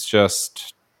 He's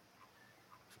just...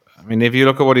 I mean, if you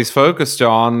look at what he's focused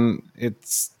on,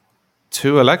 it's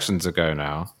 2 elections ago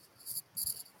now.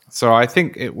 So I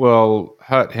think it will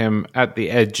hurt him at the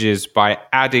edges by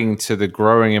adding to the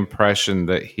growing impression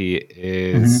that he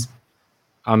is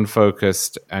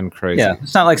unfocused and crazy. Yeah,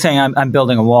 it's not like saying I'm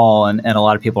building a wall and a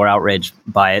lot of people are outraged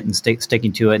by it and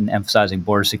sticking to it and emphasizing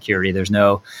border security. There's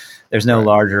no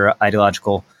larger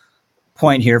ideological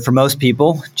point here for most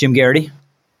people. Jim Garrity?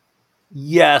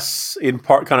 Yes, in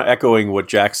part kind of echoing what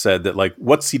Jack said, that like,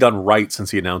 what's he done right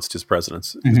since he announced his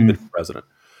presidency? He's been president.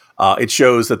 It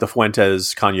shows that the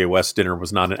Fuentes Kanye West dinner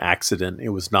was not an accident. It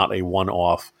was not a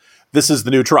one-off. This is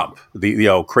the new Trump,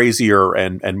 the crazier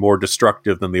and more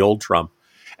destructive than the old Trump.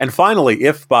 And finally,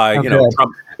 if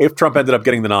Trump ended up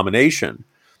getting the nomination,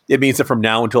 it means that from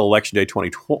now until Election Day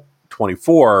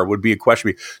 2024 would be a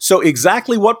question. So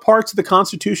exactly what parts of the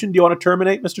Constitution do you want to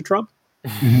terminate, Mr. Trump?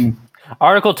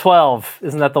 Article 12,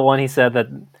 isn't that the one he said that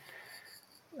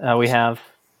we have?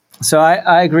 So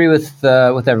I agree with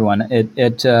everyone.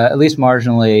 It at least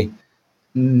marginally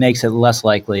makes it less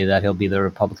likely that he'll be the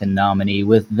Republican nominee.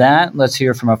 With that, let's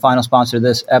hear from our final sponsor of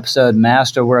this episode,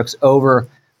 Masterworks. Over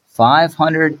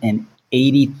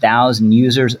 580,000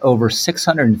 users, over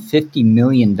 $650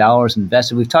 million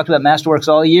invested. We've talked about Masterworks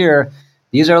all year.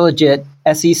 These are legit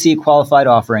SEC qualified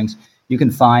offerings. You can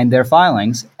find their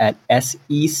filings at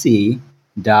sec.gov.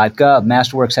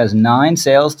 Masterworks has 9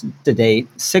 sales to date,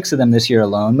 6 of them this year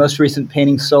alone. Most recent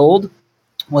painting sold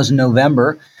was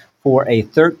November for a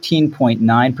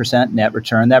 13.9% net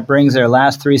return. That brings their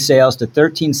last 3 sales to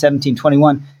 13, 17,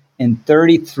 21, and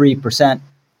 33%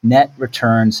 net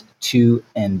returns to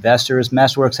investors.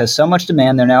 Masterworks has so much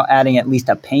demand, they're now adding at least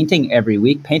a painting every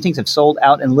week. Paintings have sold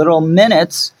out in literal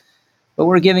minutes, but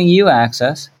we're giving you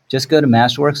access. Just go to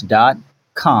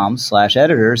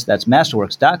masterworks.com/editors. That's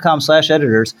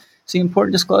masterworks.com/editors. See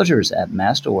important disclosures at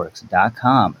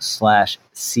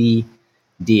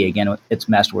masterworks.com/CD. Again, it's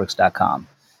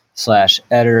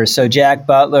masterworks.com/editors. So, Jack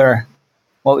Butler,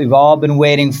 what we've all been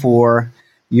waiting for,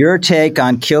 your take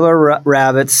on killer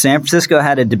rabbits. San Francisco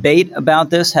had a debate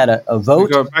about this, had a vote. We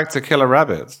go back to killer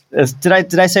rabbits. Did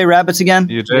I say rabbits again?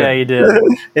 You did. Yeah, you did.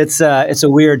 It's a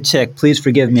weird tick. Please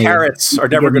forgive me. Carrots are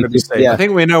never going to be safe. Yeah. I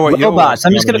think we know what robots.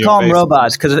 I'm just going to call them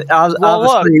robots because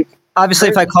obviously,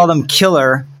 if I call them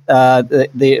killer,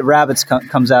 the rabbits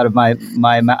comes out of my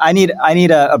mouth. I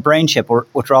need a brain chip,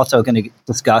 which we're also going to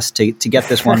discuss to get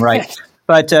this one right.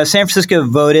 But San Francisco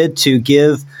voted to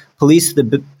give police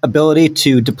the ability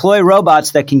to deploy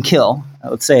robots that can kill.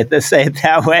 Let's say it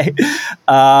that way.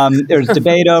 There's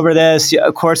debate over this.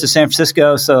 Of course, it's San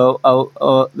Francisco,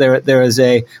 so there is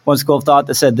one school of thought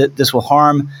that said that this will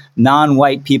harm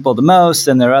non-white people the most,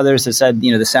 and there are others that said,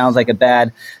 this sounds like a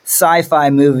bad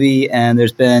sci-fi movie, and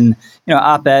there's been,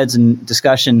 op-eds and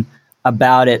discussion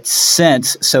about it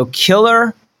since. So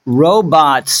killer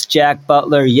robots, Jack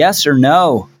Butler, yes or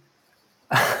no?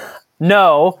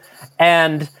 No,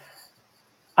 and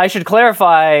I should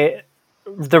clarify,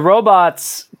 the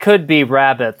robots could be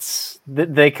rabbits.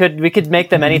 We could make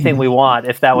them anything we want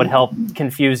if that would help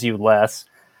confuse you less.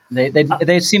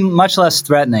 They seem much less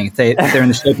threatening if they're in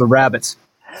the shape of rabbits.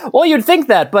 Well, you'd think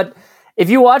that, but if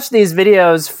you watch these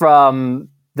videos from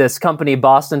this company,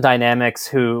 Boston Dynamics,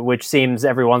 which seems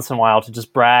every once in a while to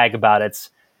just brag about its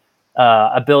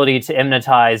ability to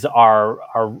immunize our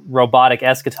robotic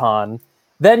eschaton,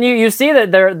 then you see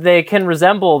that they can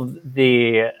resemble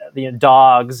the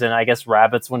dogs, and I guess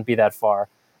rabbits wouldn't be that far.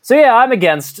 So yeah, I'm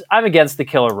against the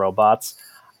killer robots.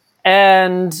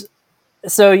 And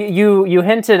so you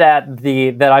hinted at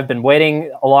that I've been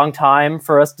waiting a long time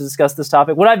for us to discuss this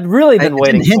topic. What I've really been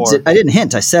waiting for... I didn't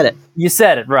hint, I said it. You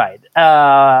said it, right.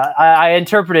 I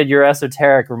interpreted your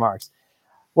esoteric remarks.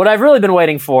 What I've really been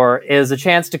waiting for is a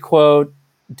chance to quote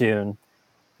Dune.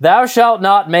 "Thou shalt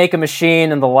not make a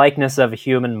machine in the likeness of a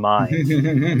human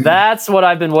mind." That's what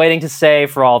I've been waiting to say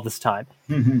for all this time.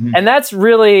 And that's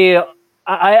really,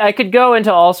 I could go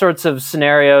into all sorts of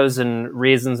scenarios and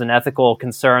reasons and ethical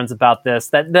concerns about this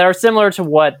that are similar to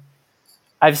what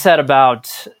I've said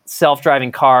about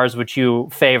self-driving cars, which you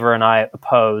favor and I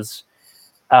oppose.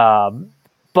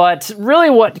 But really,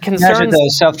 what concerns... Imagine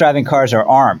those self-driving cars are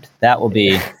armed. That would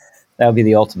be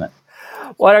the ultimate.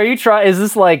 What are you trying? Is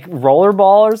this like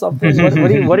rollerball or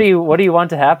something? What do you want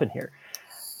to happen here?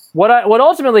 What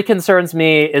ultimately concerns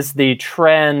me is the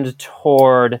trend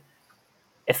toward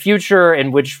a future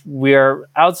in which we're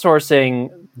outsourcing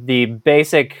the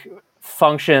basic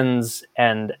functions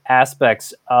and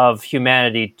aspects of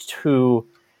humanity to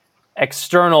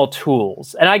external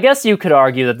tools. And I guess you could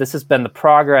argue that this has been the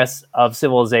progress of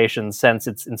civilization since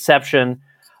its inception.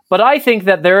 But I think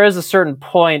that there is a certain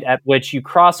point at which you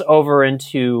cross over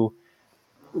into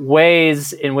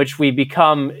ways in which we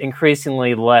become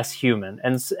increasingly less human,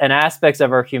 and aspects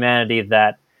of our humanity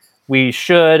that we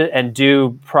should and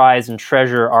do prize and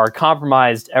treasure are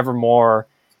compromised ever more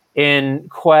in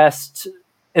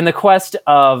the quest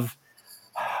of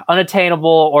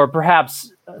unattainable, or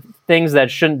perhaps things that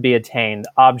shouldn't be attained,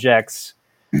 objects.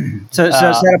 So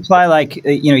does that apply, like,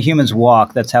 humans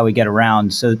walk, that's how we get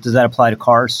around. So does that apply to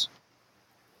cars?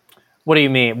 What do you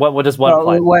mean? What does what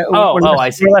apply? I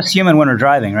see. We're less human when we're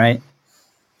driving, right?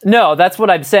 No, that's what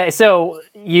I'm saying. So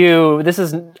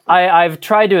I've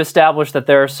tried to establish that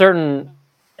there are certain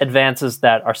advances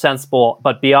that are sensible,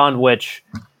 but beyond which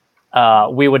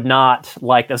we would not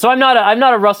like them. So I'm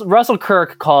not a Russell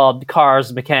Kirk called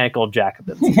cars mechanical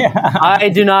Jacobins. Yeah. I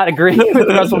do not agree with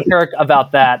Russell Kirk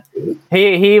about that.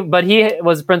 He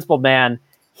was a principled man.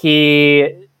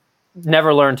 He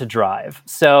never learned to drive.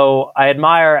 So I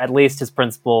admire at least his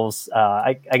principles.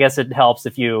 I guess it helps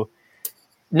if you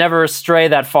never stray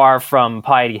that far from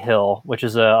Piety Hill, which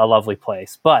is a lovely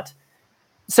place. But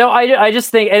so I just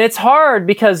think, and it's hard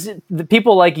because the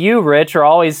people like you, Rich, are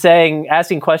always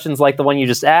asking questions like the one you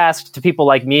just asked to people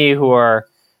like me who are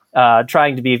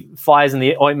trying to be flies in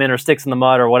the ointment or sticks in the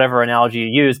mud or whatever analogy you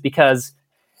use, because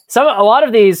a lot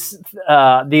of these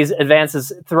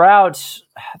advances throughout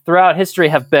history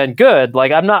have been good.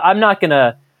 Like I'm not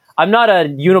a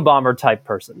Unabomber type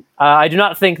person. I do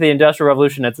not think the Industrial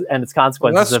Revolution and its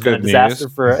consequences have been a disaster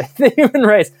for the human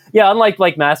race. Yeah, unlike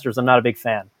Blake Masters, I'm not a big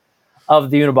fan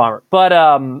of the Unabomber. But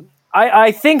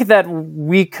I think that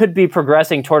we could be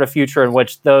progressing toward a future in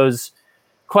which those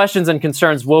questions and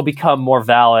concerns will become more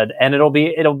valid, and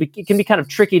it can be kind of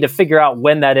tricky to figure out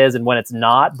when that is and when it's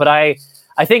not. But I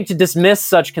think to dismiss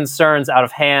such concerns out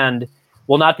of hand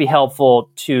will not be helpful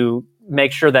to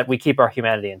make sure that we keep our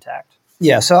humanity intact.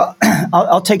 Yeah, so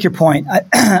I'll take your point.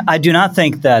 I do not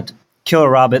think that killer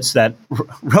robots,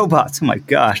 robots, oh my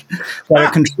gosh,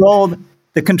 that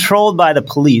are controlled by the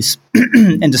police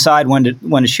and decide when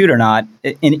to shoot or not,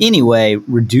 in any way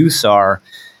reduce our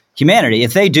humanity.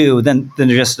 If they do, then they're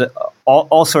just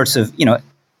all sorts of,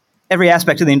 every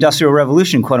aspect of the Industrial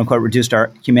Revolution, quote unquote, reduced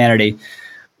our humanity.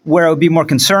 Where it would be more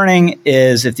concerning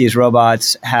is if these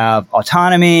robots have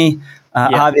autonomy,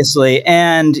 obviously,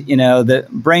 and the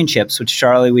brain chips, which,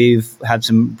 Charlie, we've had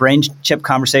some brain chip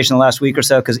conversation the last week or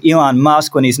so, because Elon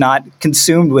Musk, when he's not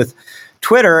consumed with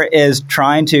Twitter, is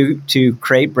trying to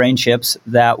create brain chips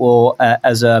that will,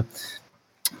 as a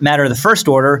matter of the first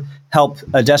order, help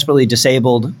desperately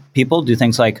disabled people do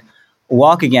things like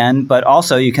walk again, but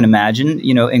also you can imagine,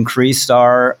 increase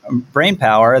our brain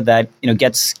power that,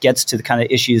 gets to the kind of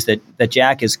issues that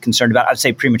Jack is concerned about. I'd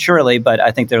say prematurely, but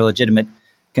I think they're legitimate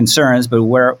concerns. But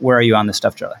where are you on this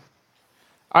stuff, Charlie?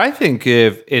 I think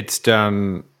if it's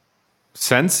done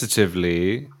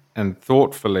sensitively and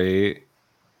thoughtfully,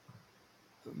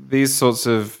 these sorts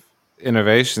of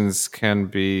innovations can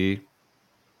be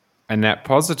a net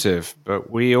positive, but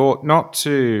we ought not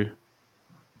to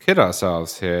kid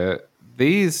ourselves here.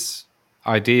 These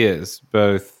ideas,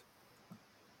 both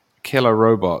killer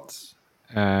robots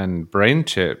and brain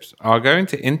chips, are going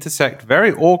to intersect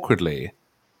very awkwardly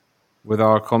with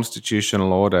our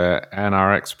constitutional order and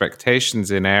our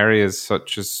expectations in areas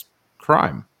such as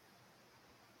crime.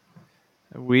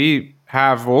 We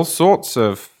have all sorts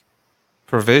of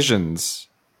provisions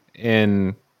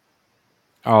in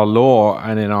our law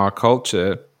and in our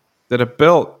culture that are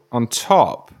built on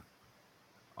top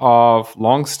of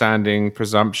long-standing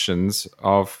presumptions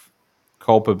of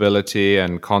culpability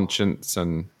and conscience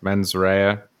and mens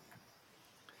rea,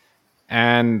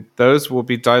 and those will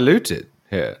be diluted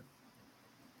here.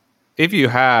 If you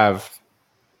have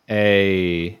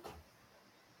a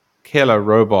killer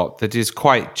robot that is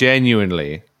quite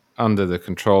genuinely under the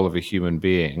control of a human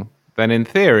being, then in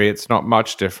theory it's not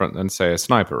much different than, say, a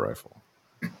sniper rifle.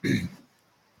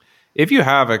 If you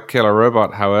have a killer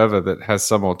robot, however, that has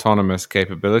some autonomous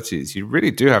capabilities, you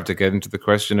really do have to get into the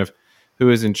question of who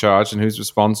is in charge and who's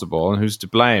responsible and who's to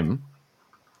blame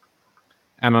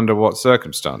and under what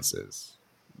circumstances.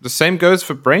 The same goes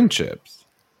for brain chips.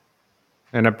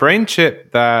 And a brain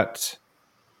chip that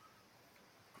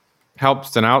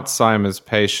helps an Alzheimer's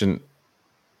patient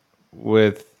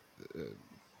with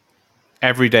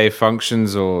everyday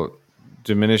functions or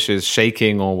diminishes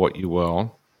shaking or what you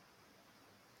will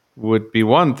would be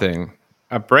one thing.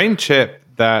 A brain chip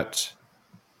that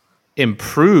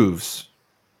improves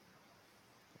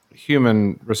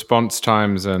human response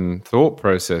times and thought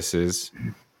processes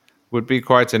would be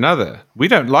quite another. We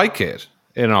don't like it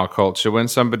in our culture when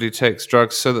somebody takes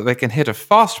drugs so that they can hit a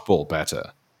fastball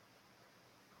better.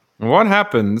 And what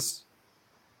happens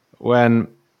when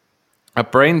a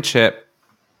brain chip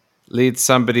leads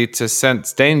somebody to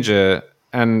sense danger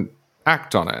and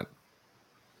act on it?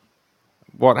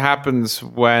 What happens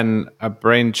when a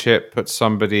brain chip puts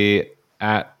somebody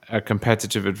at a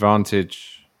competitive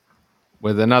advantage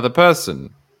with another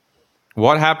person?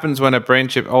 What happens when a brain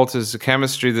chip alters the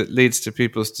chemistry that leads to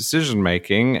people's decision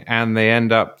making and they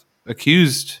end up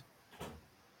accused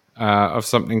of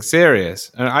something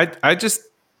serious? And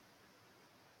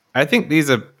I think these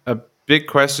are big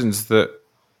questions that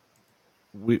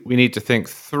we need to think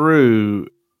through,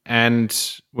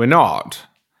 and we're not.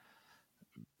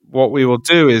 What we will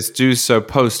do is do so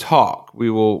post hoc. We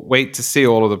will wait to see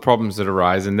all of the problems that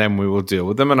arise, and then we will deal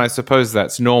with them. And I suppose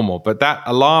that's normal, but that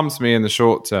alarms me in the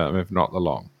short term, if not the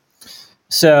long.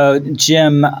 So,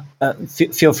 Jim,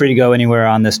 feel free to go anywhere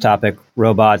on this topic,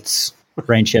 robots,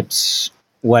 brain chips,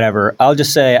 whatever. I'll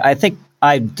just say I think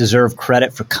I deserve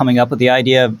credit for coming up with the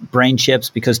idea of brain chips,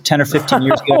 because 10 or 15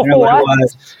 years ago, I don't know what it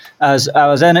was. I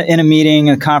was in a meeting,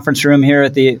 in a conference room here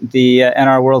at the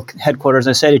NR World headquarters.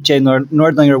 I said to Jay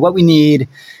Nordlinger, what we need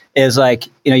is, like,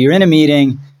 you're in a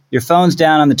meeting, your phone's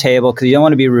down on the table because you don't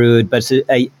want to be rude, but it's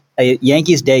a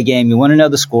Yankees day game. You want to know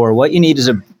the score. What you need is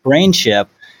a brain chip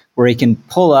where you can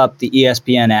pull up the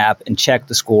ESPN app and check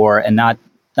the score and not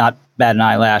bat an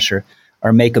eyelash or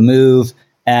make a move.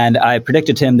 And I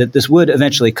predicted to him that this would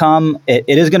eventually come. It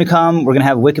is going to come. We're going to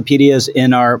have Wikipedias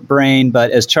in our brain.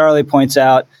 But as Charlie points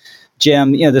out,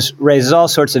 Jim, this raises all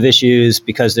sorts of issues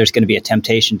because there's going to be a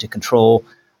temptation to control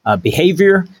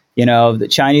behavior. The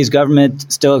Chinese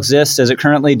government still exists as it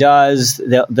currently does.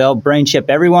 They'll brain chip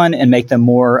everyone and make them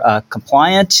more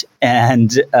compliant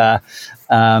and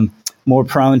more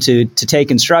prone to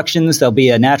take instructions. There'll be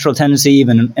a natural tendency,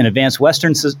 even in advanced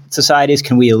Western societies.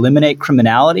 Can we eliminate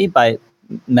criminality by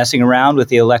messing around with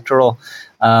the electric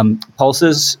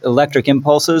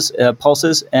impulses,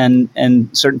 pulses, and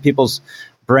certain people's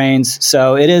brains?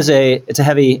 So it's a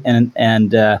heavy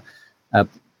and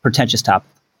pretentious topic.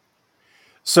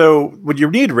 So what you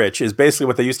need, Rich, is basically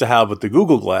what they used to have with the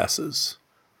Google glasses,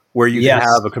 where you can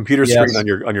have a computer screen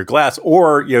on your glass,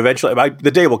 or eventually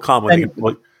the day will come when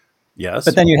yes.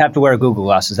 But then you have to wear Google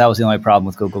glasses. That was the only problem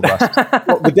with Google glasses.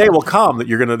 Well, the day will come that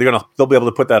they'll be able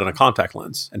to put that in a contact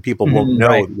lens, and people won't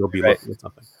know that you'll be looking at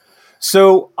something.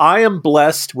 So I am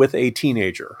blessed with a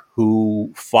teenager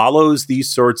who follows these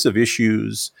sorts of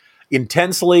issues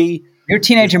intensely. Your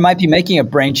teenager might be making a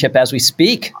brain chip as we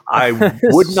speak. I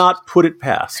would not put it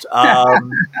past.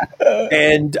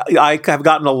 And I have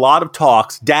gotten a lot of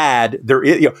talks. Dad,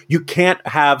 you can't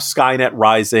have Skynet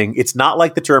rising. It's not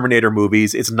like the Terminator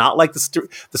movies. It's not like the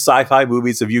sci-fi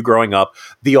movies of you growing up.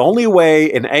 The only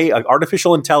way an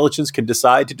artificial intelligence can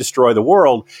decide to destroy the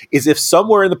world is if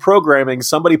somewhere in the programming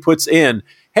somebody puts in,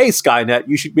 hey,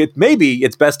 Skynet, maybe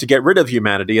it's best to get rid of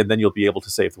humanity, and then you'll be able to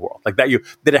save the world. Like that,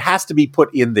 that it has to be put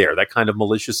in there, that kind of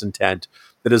malicious intent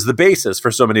that is the basis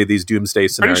for so many of these doomsday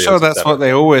scenarios. Pretty sure that's what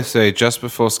they always say just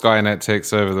before Skynet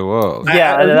takes over the world.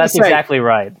 Yeah, that's exactly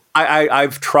right.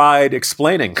 I've tried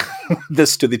explaining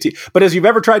this to the but as you've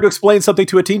ever tried to explain something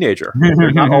to a teenager,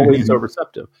 they're not always so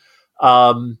receptive.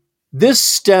 This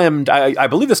stemmed, I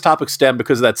believe this topic stemmed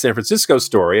because of that San Francisco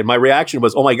story. And my reaction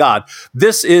was, oh my God,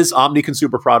 this is Omni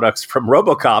Consumer Products from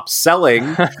RoboCop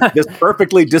selling this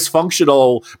perfectly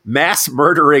dysfunctional, mass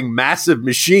murdering, massive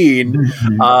machine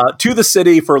to the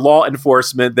city for law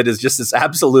enforcement that is just this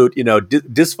absolute,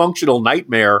 dysfunctional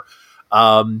nightmare.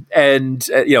 Oh,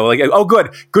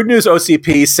 good news,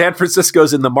 OCP, San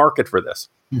Francisco's in the market for this.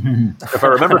 If I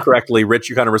remember correctly, Rich,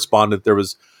 you kind of responded there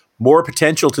was more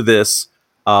potential to this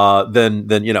than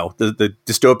the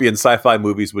dystopian sci-fi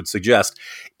movies would suggest.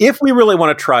 If we really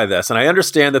want to try this, and I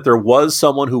understand that there was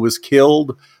someone who was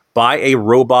killed by a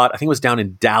robot, I think it was down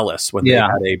in Dallas when they had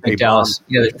a Dallas. bomb.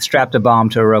 Yeah, they strapped a bomb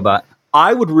to a robot.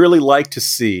 I would really like to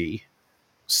see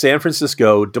San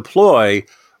Francisco deploy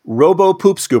Robo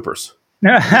poop scoopers.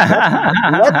 Let's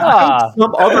take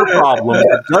some other problem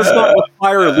that does not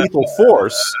require lethal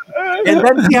force, and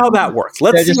then see how that works.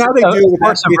 Let's see how they do with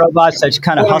force of robots that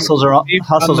kind of hustles along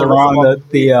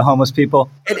the homeless people.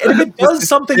 And if it does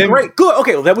something great, good.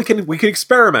 Okay, well, then we can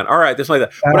experiment. All right, this like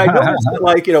that. But I noticed that,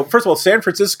 like, first of all, San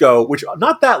Francisco, which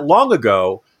not that long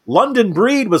ago, London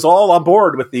Breed was all on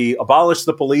board with the abolish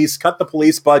the police, cut the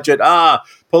police budget.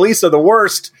 Police are the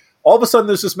worst. All of a sudden,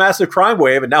 there's this massive crime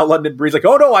wave, and now London Breed's like,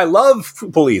 oh, no, I love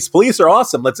police. Police are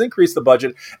awesome. Let's increase the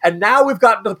budget. And now we've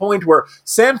gotten to the point where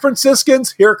San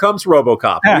Franciscans, here comes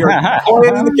RoboCop. We are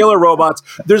deploying the killer robots.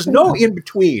 There's no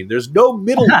in-between. There's no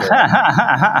middle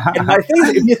ground. And my thing is,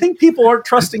 if you think people aren't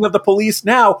trusting of the police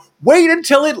now, wait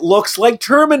until it looks like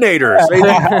Terminators.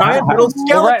 Giant little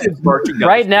skeletons marching down.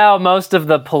 Right now, most of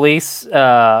the police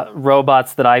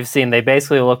robots that I've seen, they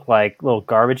basically look like little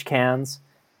garbage cans.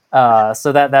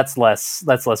 So that's less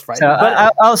frightening. So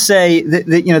but I'll say that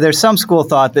there's some school of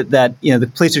thought that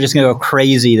the police are just going to go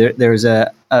crazy. There's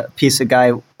a piece a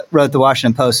guy wrote at the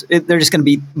Washington Post. They're just going to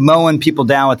be mowing people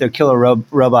down with their killer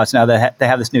robots now that they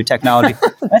have this new technology.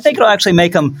 I think it'll actually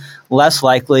make them less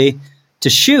likely to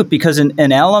shoot because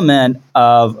an element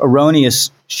of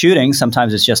erroneous shooting,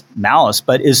 sometimes it's just malice,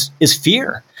 but is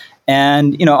fear.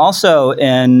 And, also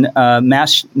in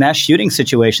mass shooting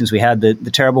situations, we had the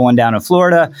terrible one down in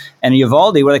Florida and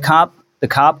Uvalde where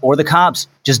the cops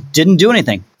just didn't do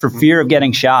anything for fear of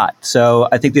getting shot. So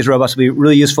I think these robots will be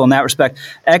really useful in that respect.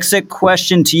 Exit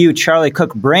question to you, Charlie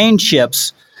Cook. Brain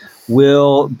chips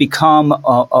will become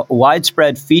a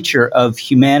widespread feature of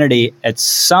humanity at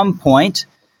some point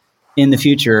in the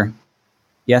future.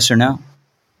 Yes or no?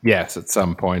 Yes, at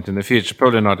some point in the future.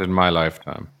 Probably not in my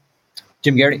lifetime.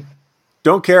 Jim Garrity.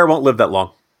 Don't care. Won't live that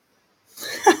long.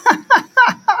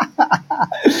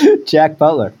 Jack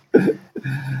Butler.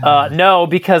 No,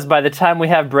 because by the time we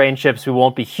have brain chips, we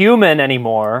won't be human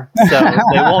anymore. So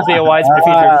they won't be a widespread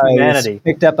feature of humanity.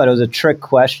 Picked up, but it was a trick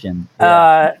question.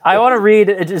 I want to read,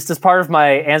 just as part of my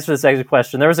answer to this exit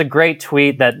question, there was a great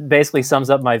tweet that basically sums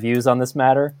up my views on this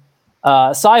matter.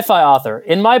 Sci-fi author.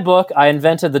 In my book, I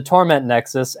invented the Torment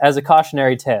Nexus as a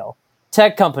cautionary tale.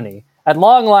 Tech company. At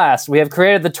long last, we have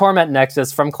created the Torment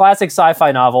Nexus from classic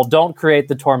sci-fi novel, Don't Create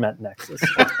the Torment Nexus.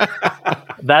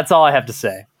 That's all I have to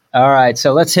say. All right,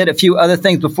 so let's hit a few other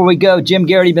things before we go. Jim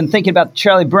Garrity, been thinking about the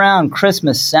Charlie Brown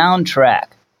Christmas soundtrack.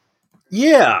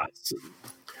 Yeah.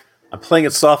 I'm playing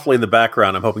it softly in the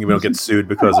background. I'm hoping we don't get sued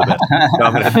because of it. So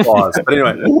I'm going to pause. But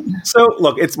anyway, so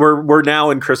look, we're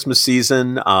now in Christmas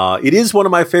season. It is one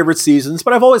of my favorite seasons,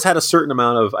 but I've always had a certain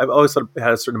amount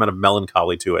of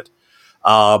melancholy to it.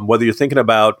 Whether you're thinking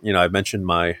about, I mentioned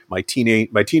my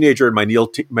teenager and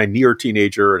my near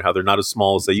teenager and how they're not as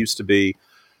small as they used to be,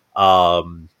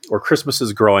 or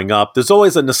Christmases growing up, there's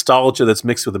always a nostalgia that's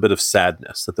mixed with a bit of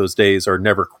sadness that those days are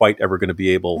never quite ever going to be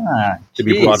able to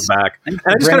be brought back. And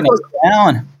I just kind of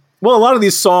down. Well, a lot of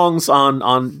these songs on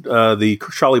the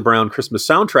Charlie Brown Christmas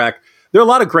soundtrack, there are a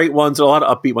lot of great ones, a lot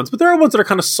of upbeat ones, but there are ones that are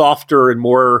kind of softer and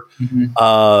more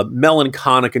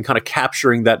melancholic and kind of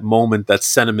capturing that moment, that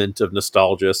sentiment of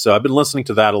nostalgia. So I've been listening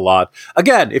to that a lot.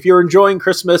 Again, if you're enjoying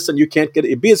Christmas and you can't get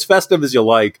it, be as festive as you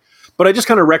like, but I just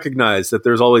kind of recognize that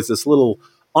there's always this little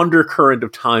undercurrent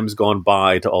of times gone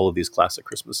by to all of these classic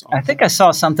Christmas songs. I think I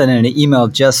saw something in an email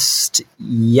just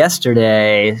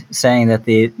yesterday saying that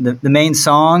the main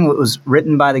song was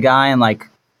written by the guy in like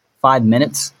 5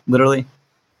 minutes, literally.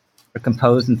 Or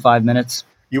composed in 5 minutes.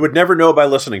 You would never know by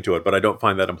listening to it, but I don't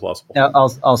find that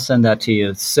implausible. I'll send that to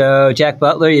you. So, Jack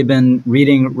Butler, you've been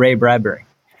reading Ray Bradbury.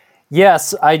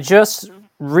 Yes, I just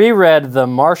reread The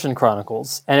Martian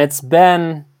Chronicles, and it's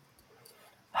been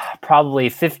probably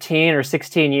 15 or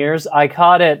 16 years. I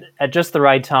caught it at just the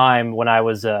right time when I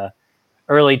was a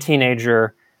early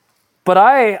teenager, but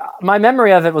my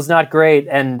memory of it was not great,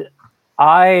 and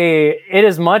it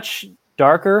is much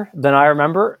darker than I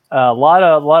remember. A lot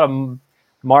of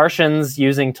Martians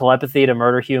using telepathy to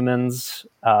murder humans,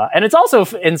 and it's also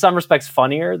in some respects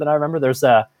funnier than I remember. There's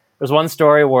one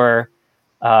story where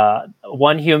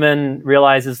one human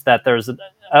realizes that there's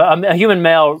a human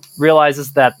male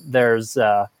realizes that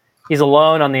he's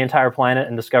alone on the entire planet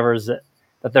and discovers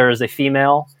that there is a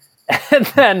female, and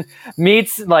then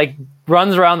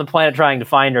runs around the planet trying to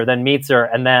find her, then meets her,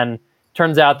 and then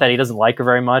turns out that he doesn't like her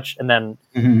very much, and then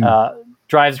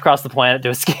drives across the planet to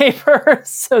escape her.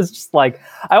 So it's just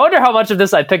I wonder how much of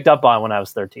this I picked up on when I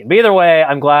was 13. But either way,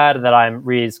 I'm glad that I'm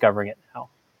rediscovering it now.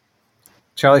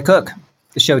 Charlie Cook,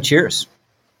 the show Cheers.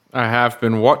 I have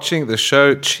been watching the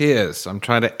show Cheers. I'm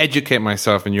trying to educate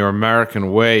myself in your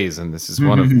American ways, and this is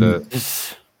one of the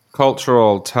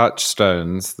cultural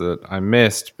touchstones that I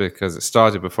missed because it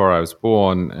started before I was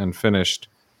born and finished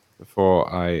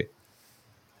before I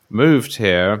moved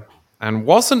here and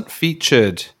wasn't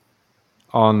featured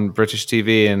on British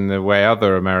TV in the way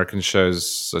other American shows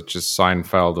such as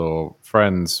Seinfeld or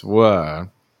Friends were.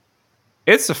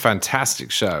 It's a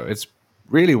fantastic show. It's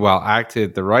really well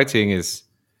acted. The writing is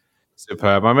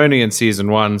superb. I'm only in season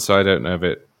 1, so I don't know if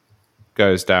it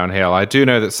goes downhill. I do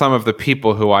know that some of the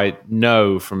people who I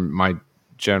know from my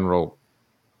general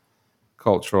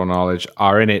cultural knowledge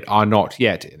are in it, are not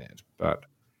yet in it. But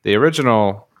the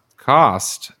original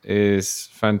cast is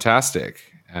fantastic.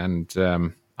 And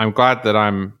I'm glad that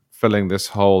I'm filling this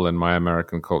hole in my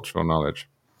American cultural knowledge.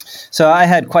 So I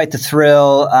had quite the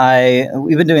thrill.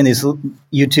 We've been doing these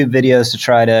YouTube videos to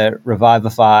try to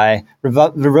revivify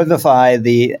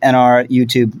the NR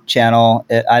YouTube channel.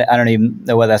 I don't even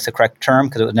know whether that's the correct term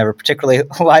because it was never particularly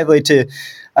lively to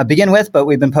begin with, but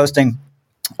we've been posting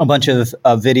a bunch of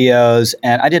videos,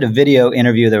 and I did a video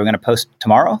interview that we're going to post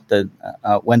tomorrow, the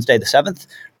Wednesday the 7th,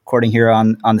 recording here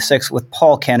on the 6th with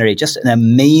Paul Kennedy, just an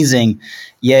amazing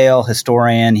Yale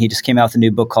historian. He just came out with a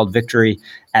new book called Victory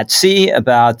at Sea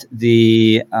about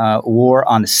the war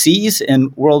on the seas in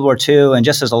World War II. And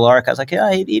just as a lark, I was like,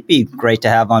 yeah, he'd be great to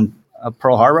have on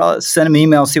Pearl Harbor. I'll send him an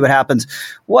email, see what happens.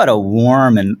 What a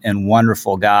warm and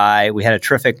wonderful guy. We had a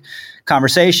terrific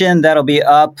conversation. That'll be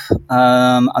up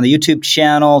on the YouTube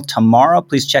channel tomorrow.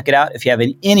 Please check it out. If you have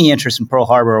any interest in Pearl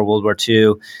Harbor or World War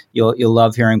II, you'll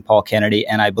love hearing Paul Kennedy.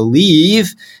 And I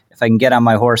believe, if I can get on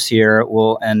my horse here,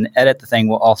 and edit the thing,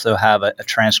 we'll also have a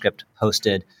transcript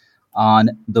posted on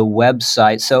the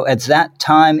website. So it's that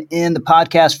time in the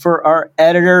podcast for our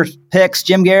editor picks.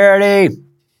 Jim Garrity,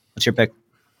 what's your pick?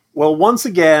 Well, once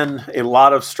again, a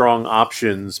lot of strong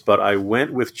options, but I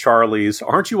went with Charlie's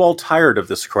 "Aren't You All Tired of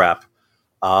This Crap?"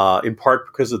 In part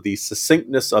because of the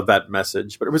succinctness of that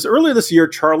message. But it was earlier this year,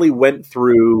 Charlie went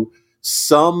through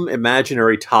some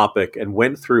imaginary topic and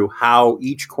went through how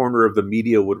each corner of the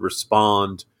media would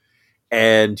respond.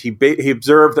 And he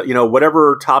observed that,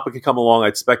 whatever topic had come along,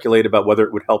 I'd speculate about whether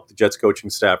it would help the Jets coaching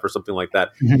staff or something like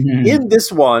that. In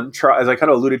this one, as I kind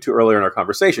of alluded to earlier in our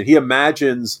conversation, he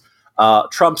imagines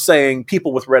Trump saying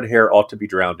people with red hair ought to be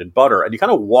drowned in butter. And he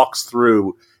kind of walks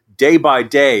through day by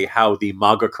day how the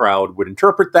MAGA crowd would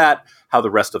interpret that, how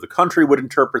the rest of the country would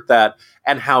interpret that,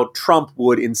 and how Trump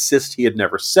would insist he had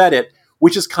never said it,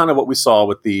 which is kind of what we saw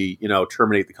with the,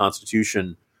 terminate the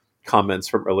Constitution comments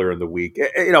from earlier in the week.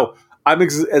 I'm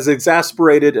as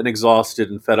exasperated and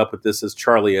exhausted and fed up with this as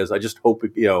Charlie is. I just hope,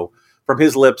 from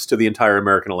his lips to the entire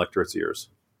American electorate's ears.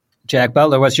 Jack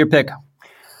Butler, what's your pick?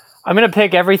 I'm going to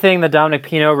pick everything that Dominic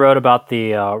Pino wrote about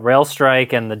the rail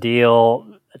strike and the deal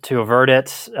to avert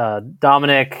it.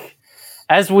 Dominic,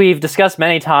 as we've discussed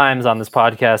many times on this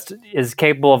podcast, is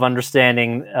capable of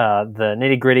understanding the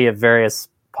nitty-gritty of various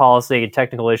policy and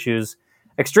technical issues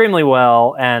extremely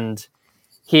well, and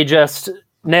he just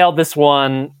nailed this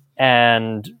one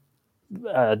and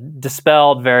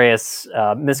dispelled various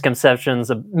misconceptions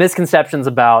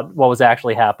about what was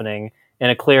actually happening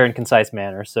in a clear and concise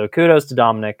manner. So kudos to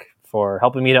Dominic for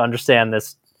helping me to understand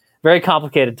this very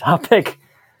complicated topic.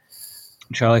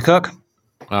 Charlie Cook.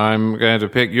 I'm going to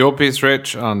pick your piece,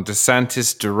 Rich, on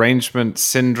DeSantis derangement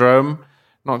syndrome,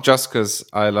 not just because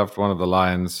I loved one of the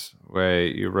lines where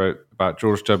you wrote about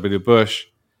George W. Bush.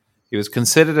 He was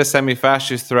considered a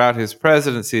semi-fascist throughout his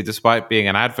presidency, despite being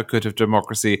an advocate of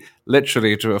democracy,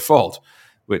 literally to a fault,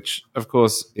 which, of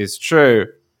course, is true.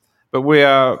 But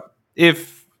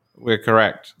if we're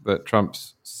correct that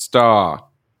Trump's star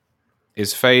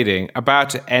is fading, about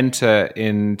to enter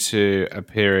into a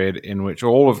period in which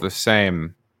all of the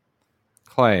same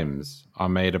claims are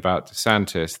made about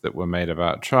DeSantis that were made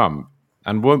about Trump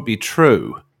and won't be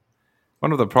true.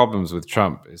 One of the problems with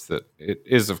Trump is that it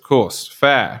is, of course,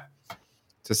 fair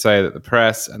to say that the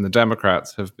press and the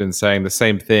Democrats have been saying the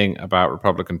same thing about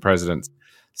Republican presidents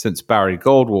since Barry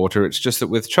Goldwater. It's just that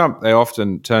with Trump, they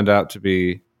often turned out to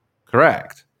be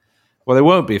correct. Well, they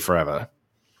won't be forever.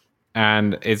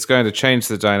 And it's going to change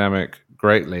the dynamic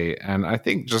greatly. And I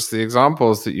think just the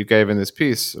examples that you gave in this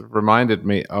piece reminded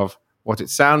me of what it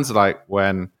sounds like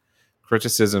when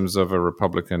criticisms of a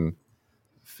Republican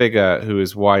figure who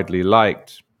is widely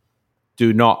liked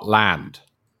do not land,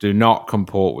 do not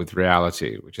comport with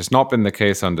reality, which has not been the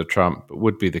case under Trump, but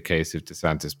would be the case if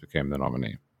DeSantis became the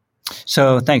nominee.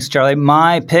 So thanks, Charlie.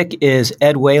 My pick is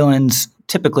Ed Whalen's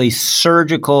typically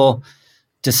surgical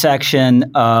dissection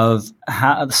of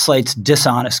how the Slate's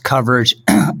dishonest coverage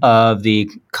of the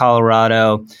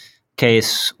Colorado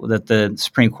case that the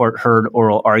Supreme Court heard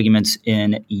oral arguments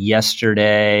in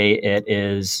yesterday. It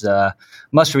is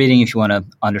must reading if you want to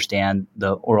understand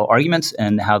the oral arguments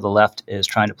and how the left is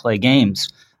trying to play games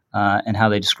and how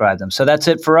they describe them. So that's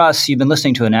it for us. You've been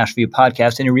listening to a National Review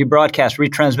podcast. Any rebroadcast,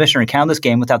 retransmission, or account of this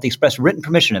game without the express written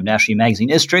permission of National Review Magazine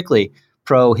is strictly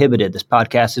prohibited. This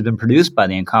podcast has been produced by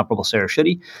the incomparable Sarah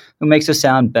Schutte, who makes us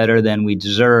sound better than we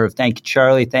deserve. Thank you,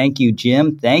 Charlie. Thank you,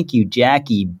 Jim. Thank you,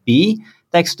 Jackie B.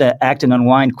 Thanks to Act and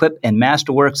Unwind, Quip, and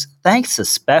Masterworks. Thanks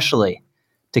especially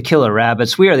to Killer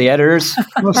Rabbits. We are the editors.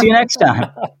 We'll see you next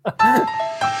time.